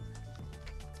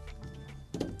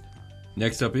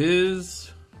 Next up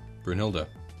is Brunhilde.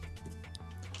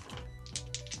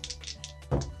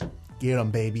 Get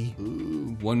him, baby.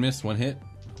 Ooh, 1 miss, 1 hit.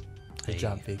 Good Hey.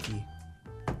 job, Vicky.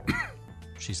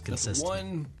 She's That's consistent.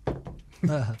 1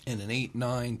 and an 8,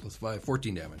 9 plus 5,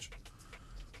 14 damage.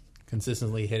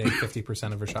 Consistently hitting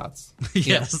 50% of her shots.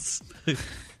 Yes.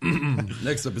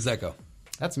 Next up is Echo.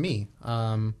 That's me.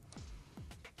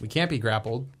 We can't be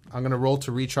grappled. I'm going to roll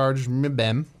to recharge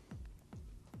Mbem.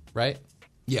 Right?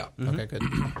 Yeah. Okay, good.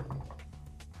 I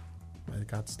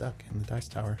got stuck in the dice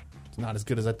tower. It's not as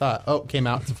good as I thought. Oh, came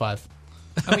out. It's a 5.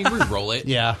 I mean, re-roll it.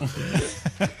 Yeah.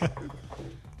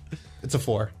 It's a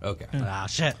 4. Okay. Ah,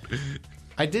 shit.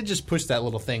 I did just push that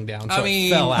little thing down, so I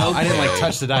mean, it fell out. I didn't okay.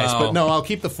 touch the dice, Wow. but no, I'll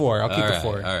keep the 4. I'll keep All the right,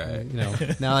 4. all right. You know,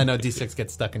 now I know D6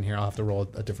 gets stuck in here. I'll have to roll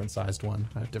a different sized one.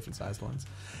 I have different sized ones.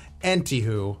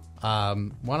 Anywho,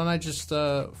 why don't I just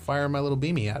fire my little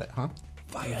beamy at it, huh?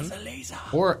 Fire the laser.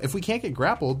 Or if we can't get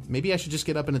grappled, maybe I should just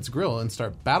get up in its grill and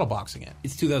start battle boxing it.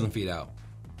 It's 2,000 feet out.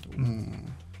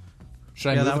 Should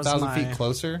I Yeah, move that was 1,000 my- feet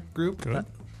closer, group?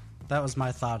 That was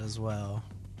my thought as well.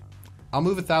 I'll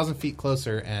move 1,000 feet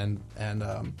closer and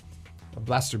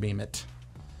blaster beam it.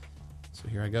 So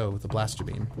here I go with the blaster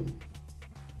beam.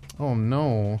 Oh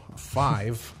no,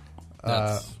 5.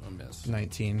 That's a miss.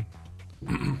 19.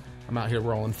 I'm out here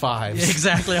rolling 5s.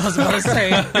 Exactly. I was about to say.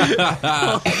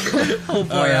 Oh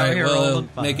boy, All out right, here well, rolling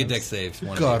make a fives. dex save.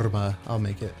 One of you. Karma. I'll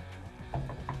make it.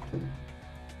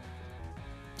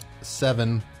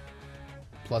 7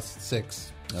 plus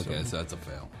 6. Okay, so that's a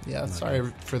fail. Yeah, sorry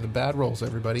for the bad rolls,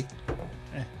 everybody.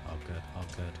 All good. All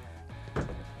good.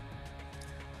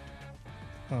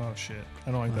 Oh, shit.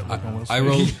 I don't like that look on Will's I face.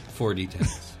 rolled 4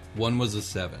 d10s. 1 was a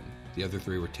 7. The other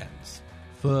 3 were 10s.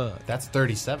 Fuck. That's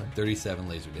 37. 37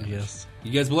 laser damage. Yes.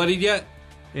 You guys bloodied yet?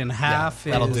 In half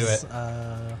that'll is, do it.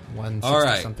 160 All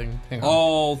right. something. Hang on.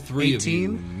 All 3 of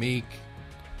you 18? make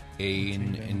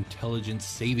an intelligence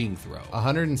saving throw.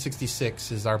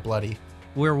 166 is our bloody.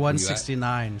 we're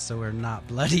 169, so we're not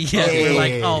bloody yet. We're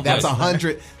like, oh, that's but-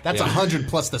 100. That's Yeah. 100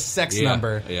 plus the sex Yeah,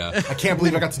 number. yeah. I can't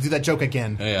believe I got to do that joke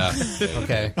again. Yeah.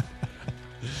 Okay.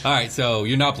 All right, so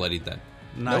you're not bloodied then.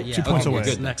 Not Nope, yet. 2 points Okay, away.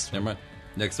 good. Next Never mind.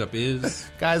 Next up is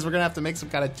Guys, we're going to have to make some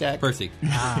kind of check. Percy.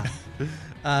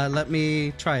 Let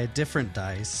me try a different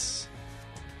dice.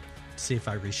 See if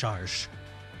I recharge.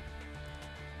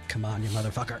 Come on, you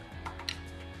motherfucker.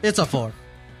 It's a 4.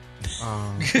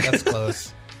 That's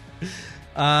close.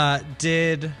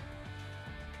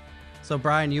 So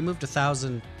Brian, you moved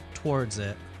 1,000 towards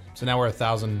it. So now we're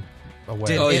 1,000 away.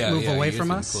 Did it move away you from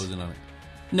guys us? didn't close in on it.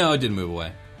 No, it didn't move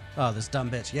away. Oh, this dumb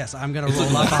bitch. Yes, I'm gonna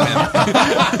roll up on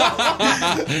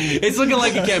it. It's looking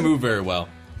like it can't move very well.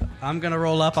 I'm gonna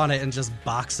roll up on it and just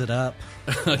box it up.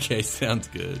 Okay, sounds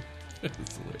good.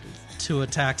 It's hilarious. 2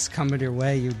 attacks coming your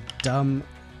way, you dumb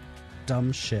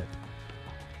shit.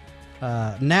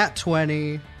 Nat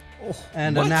 20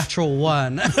 and a natural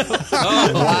 1.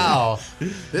 Wow.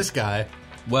 This guy.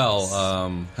 Well,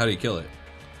 how do you kill it?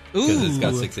 Because it's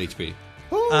got 6 HP.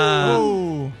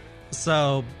 Ooh.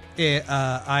 So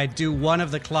I do one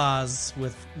of the claws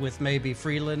with maybe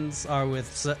Freeland's or with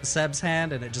Seb's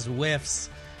hand, and it just whiffs.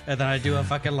 And then I do a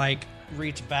fucking like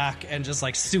reach back and just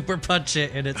like super punch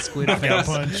it in its squid face.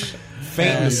 Punch.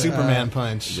 Faint the Superman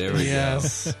punch. There we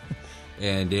Yes. go.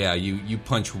 And yeah, you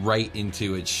punch right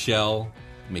into its shell,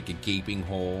 make a gaping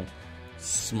hole,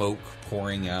 smoke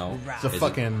pouring out. It's a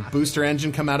fucking booster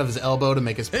engine come out of his elbow to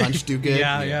make his punch do good.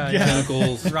 Yeah.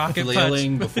 Tentacles Rocket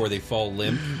flailing before they fall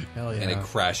limp, Hell yeah. and it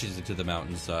crashes into the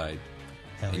mountainside.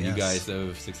 Hell And yes. you guys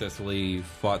have successfully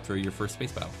fought through your first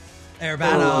space battle. Air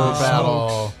battle.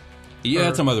 Battle. You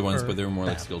had some other ones, but they were more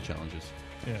like skill challenges.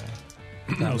 Yeah.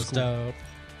 That was dope.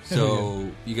 So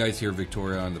you guys hear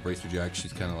Victoria on the bracer jack.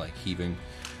 She's kind of like heaving.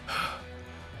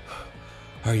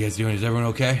 How are you guys doing? Is everyone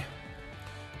okay?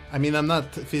 I mean, I'm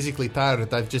not physically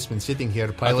tired. I've just been sitting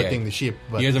here piloting the ship.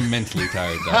 But You guys are mentally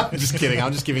tired, though. I'm just kidding.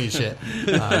 I'm just giving you shit.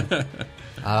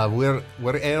 We're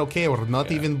okay. We're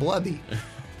not even bloody.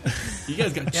 You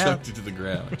guys got chucked into the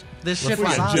ground. This ship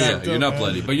fine. is awesome. Yeah, you're not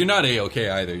bloody, but you're not A-okay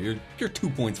either. You're 2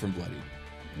 points from bloody.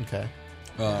 Okay.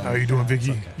 How you doing,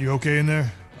 Vicky? You okay in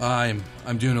there? I'm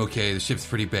doing okay. The ship's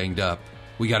pretty banged up.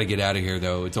 We got to get out of here,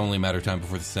 though. It's only a matter of time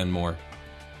before they send more.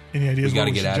 Any ideas We got where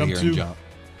to we get should out of jump here and to? jump.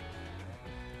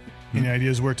 Any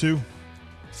ideas where to?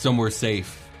 Somewhere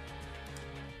safe.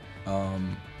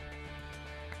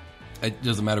 It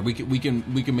doesn't matter. We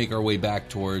can make our way back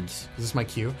towards. Is this my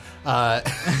cue? I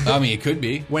mean, it could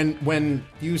be. When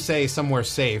you say somewhere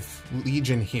safe,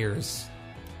 Legion hears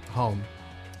home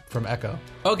from Echo.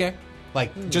 Okay.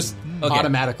 Like just Okay.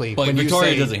 automatically. But when you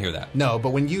Victoria say- doesn't hear that. No, but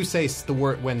when you say the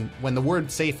word when the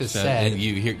word safe is So, said, and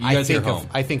you I guys hear think home.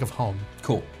 I think of home.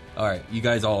 Cool. All right. You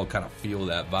guys all kind of feel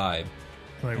that vibe.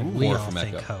 Like, ooh, We More all from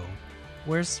think Echo. home.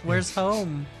 Where's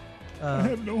home? I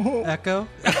have no hope. Echo?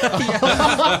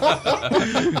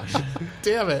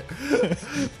 Damn it.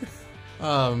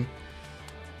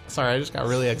 Sorry, I just got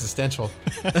really existential.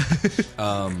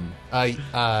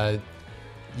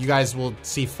 You guys will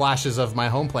see flashes of my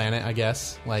home planet, I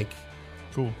guess. Like,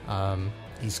 Cool.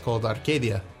 he's called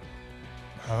Arcadia.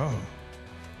 Oh.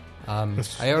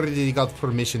 I already got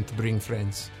permission to bring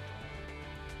friends.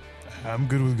 I'm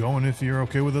good with going if you're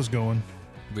okay with us going.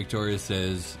 Victoria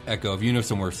says, Echo, if you know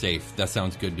somewhere safe, that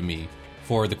sounds good to me.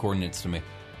 Forward the coordinates to me.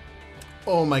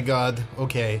 Oh my god.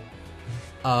 Okay.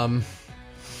 And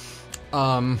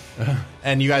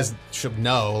you guys should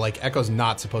know, like, Echo's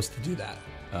not supposed to do that.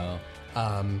 Oh.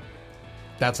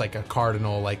 That's like a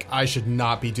cardinal, like, I should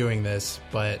not be doing this,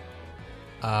 but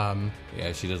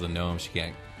Yeah, she doesn't know him. She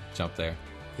can't jump there.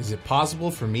 is it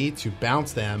possible for me to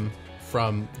bounce them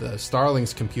from the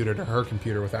Starling's computer to her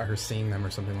computer without her seeing them or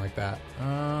something like that?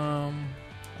 I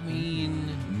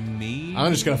mean, maybe.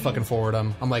 I'm just gonna fucking forward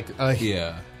them. I'm like,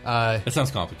 Yeah. That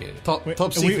sounds complicated. top Wait,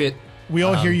 secret. We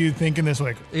all hear you thinking this,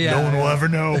 like, Yeah, no one will yeah. ever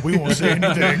know. We won't say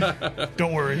anything.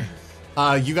 Don't worry.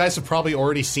 You guys have probably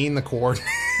already seen the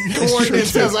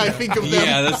coordinates as I think of them.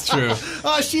 Yeah, that's true.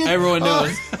 Oh shit! Everyone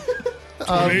knows.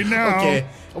 Right now. Okay,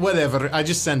 whatever. I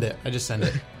just send it.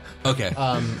 Okay.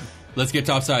 Let's get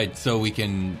topside so we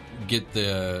can get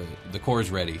the cores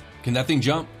ready. Can that thing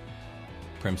jump?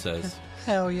 Prim says.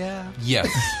 Hell yeah. Yes,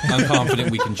 I'm confident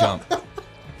we can jump.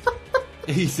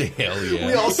 He say hell yeah.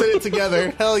 We all said it together.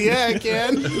 Hell yeah, I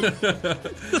can.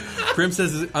 Prim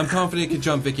says, I'm confident it can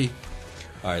jump, Vicky.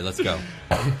 All right, let's go.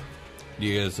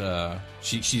 You guys,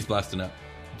 she's blasting up.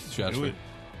 Stratosphere.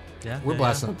 Yeah. We're yeah,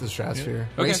 blasting up the stratosphere.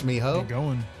 Okay. Race me, ho. Keep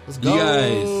going. Let's go. You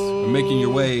guys are making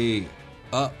your way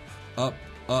up,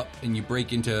 and you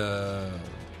break into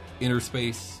inner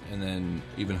space, and then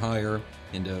even higher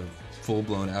into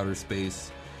full-blown outer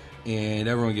space. And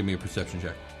everyone give me a perception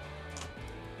check.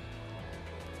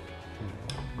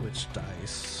 yeah. Which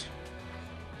dice?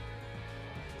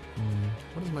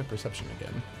 What is my perception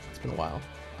again? It's been a while.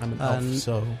 I'm an Um, elf,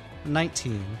 so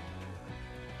 19.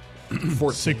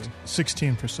 14.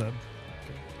 16 for sub.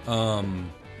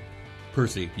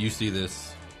 Percy, you see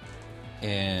this,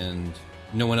 and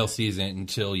no one else sees it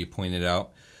until you point it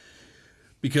out.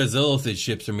 Because Illithid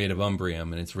ships are made of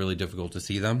umbrium, and it's really difficult to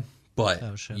see them. But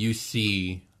Oh, shit. you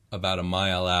see about a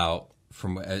mile out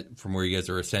from where you guys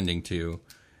are ascending to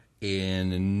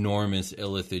an enormous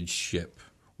Illithid ship.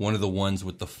 One of the ones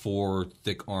with the 4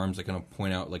 thick arms that kind of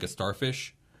point out like a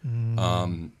starfish.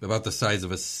 About the size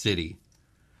of a city.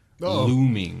 Oh.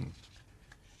 Looming.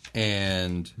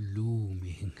 And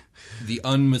Looming. the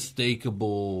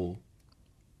unmistakable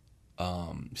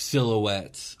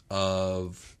silhouettes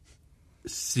of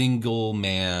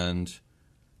single-manned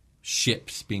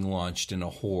ships being launched in a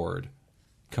horde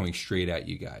coming straight at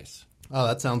you guys. Oh,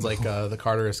 that sounds like the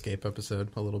Carter Escape episode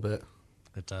a little bit.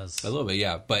 It does. A little bit,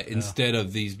 yeah. But instead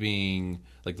of these being,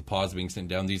 like the pods being sent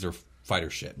down, these are fighter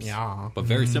ships. Yeah. But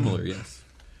very similar, yes.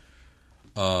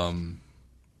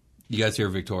 You guys hear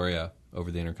Victoria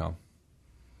over the intercom.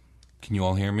 Can you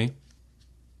all hear me?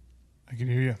 I can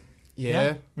hear you.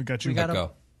 Yeah, We got you. We got Let a-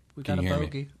 go. We Can got a you hear me?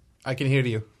 bogey. I can hear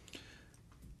you.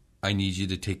 I need you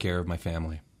to take care of my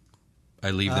family.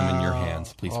 I leave them in your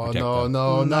hands. Please Oh, protect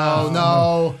no, them.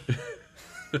 no.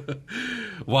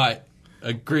 What?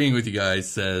 Agreeing with you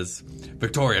guys says,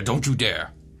 Victoria, don't you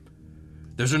dare.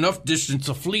 There's enough distance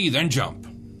to flee, then jump.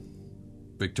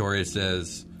 Victoria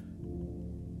says,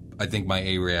 I think my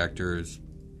A reactor is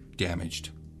damaged.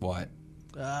 What?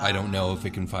 I don't know if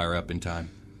it can fire up in time.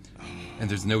 And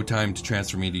there's no time to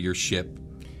transfer me to your ship.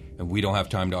 And we don't have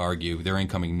time to argue. They're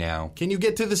incoming now. Can you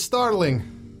get to the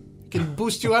Starling? Can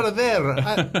boost you out of there.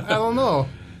 I don't know.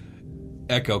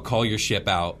 Echo, call your ship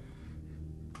out.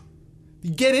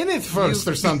 Get in it first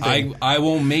or something. I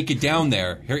won't make it down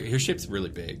there. Her ship's really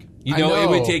big. You know, it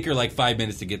would take her like 5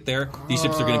 minutes to get there. These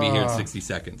ships are going to be here in 60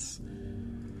 seconds.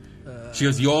 She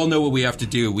goes, you all know what we have to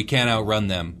do. We can't outrun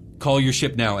them. Call your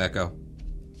ship now, Echo.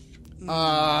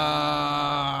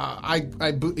 I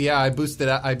boosted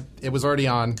it. It was already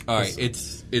on. All right,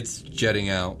 it's jetting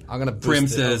out. I'm gonna boost Prim it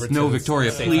says, over no, to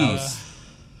Victoria, safe please. house.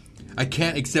 I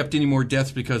can't accept any more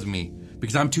deaths because of me,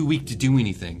 because I'm too weak to do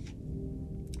anything.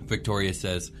 Victoria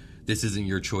says, this isn't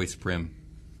your choice, Prim.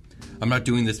 I'm not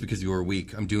doing this because you are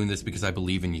weak. I'm doing this because I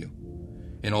believe in you.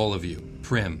 In all of you.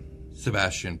 Prim,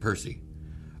 Sebastian, Percy.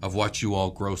 I've watched you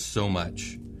all grow so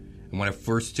much. And when I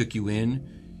first took you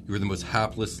in, you were the most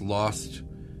hapless, lost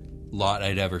lot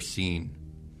I'd ever seen.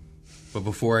 But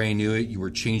before I knew it, you were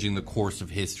changing the course of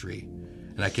history.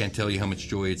 And I can't tell you how much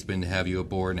joy it's been to have you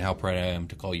aboard and how proud I am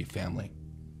to call you family.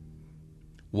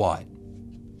 What?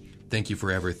 Thank you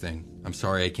for everything. I'm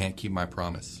sorry I can't keep my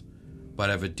promise. But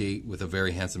I have a date with a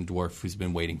very handsome dwarf who's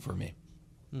been waiting for me.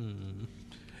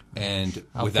 And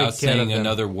without saying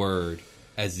another word,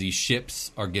 as these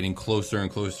ships are getting closer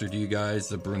and closer to you guys,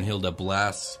 the Brunhilde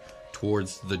blasts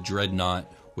towards the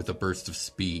dreadnought with a burst of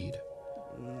speed.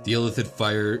 The Illithid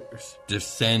fires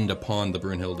descend upon the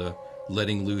Brunhilde,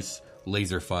 letting loose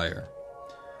laser fire.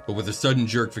 But with a sudden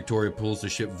jerk, Victoria pulls the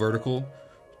ship vertical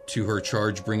to her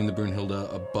charge, bringing the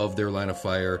Brunhilde above their line of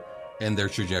fire and their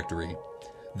trajectory.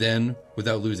 Then,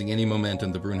 without losing any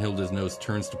momentum, the Brunhilde's nose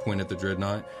turns to point at the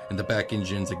dreadnought, and the back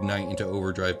engines ignite into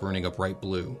overdrive, burning up bright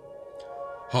blue.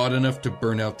 Hot enough to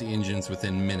burn out the engines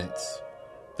within minutes,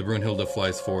 the Brunhilde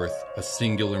flies forth, a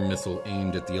singular missile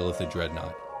aimed at the Illithid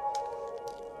dreadnought.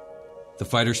 The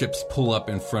fighter ships pull up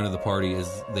in front of the party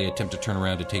as they attempt to turn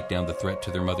around to take down the threat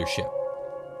to their mothership.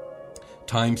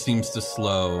 Time seems to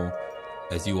slow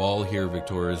as you all hear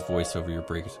Victoria's voice over your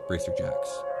bracer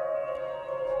jacks.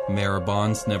 May our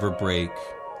bonds never break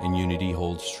and unity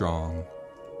hold strong.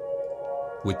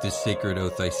 With this sacred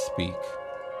oath I speak,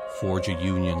 forge a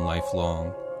union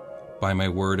lifelong. By my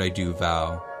word I do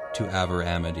vow to aver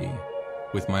amity.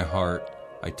 With my heart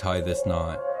I tie this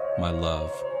knot, my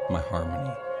love, my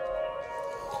harmony.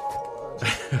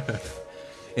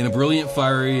 In a brilliant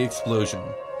fiery explosion,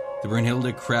 the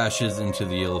Brunhilde crashes into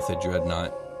the Illithid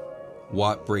dreadnought.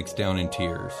 Watt breaks down in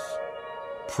tears.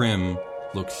 Prim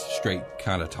looks straight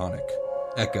catatonic.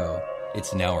 Echo,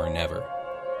 it's now or never.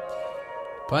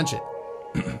 Punch it.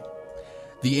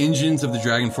 The engines of the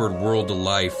Dragonford whirl to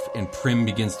life, and Prim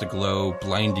begins to glow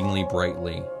blindingly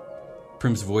brightly.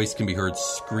 Prim's voice can be heard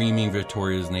screaming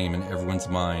Victoria's name in everyone's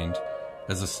mind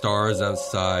as the stars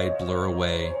outside blur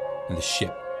away and the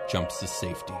ship jumps to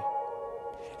safety.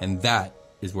 And that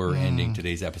is where we're ending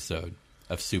today's episode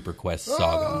of Super Quest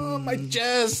Saga. Oh, my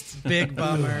chest. Big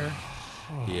bummer.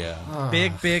 Yeah.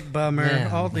 Big bummer.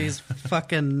 Man. All these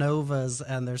fucking Novas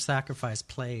and their sacrifice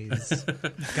plays.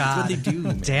 God what they do,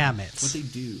 man. damn it. What they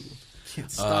do.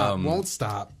 Can't stop. Won't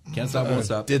stop. Can't stop, won't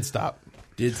stop. Did stop.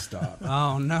 Did stop.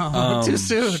 Oh, no. Too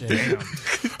soon.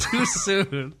 Too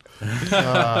soon.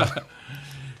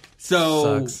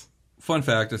 So, Sucks. fun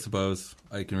fact, I suppose.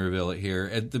 I can reveal it here.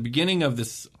 At the beginning of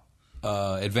this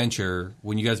adventure,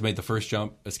 when you guys made the first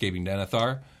jump escaping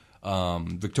Denethor,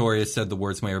 Victoria said the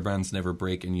words, "May our bonds never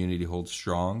break and unity hold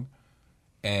strong."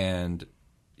 And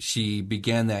she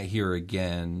began that here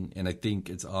again. And I think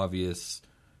it's obvious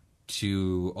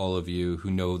to all of you who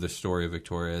know the story of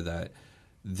Victoria that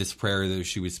this prayer that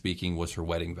she was speaking was her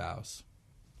wedding vows.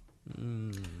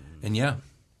 And yeah.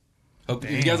 Hope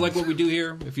if you guys like what we do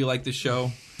here, if you like this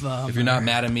show, if you're not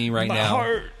mad at me right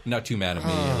now, not too mad at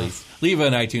me at least, leave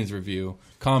an iTunes review,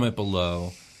 comment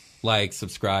below, like,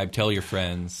 subscribe, tell your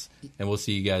friends, and we'll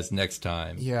see you guys next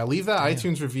time. Yeah, leave that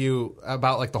iTunes review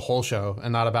about like the whole show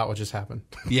and not about what just happened.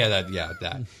 Yeah,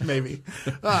 that. Maybe.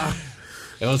 And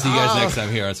we'll see you guys next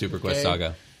time here on Super Quest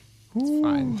Saga. It's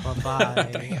fine.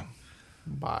 Bye-bye.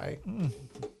 Bye.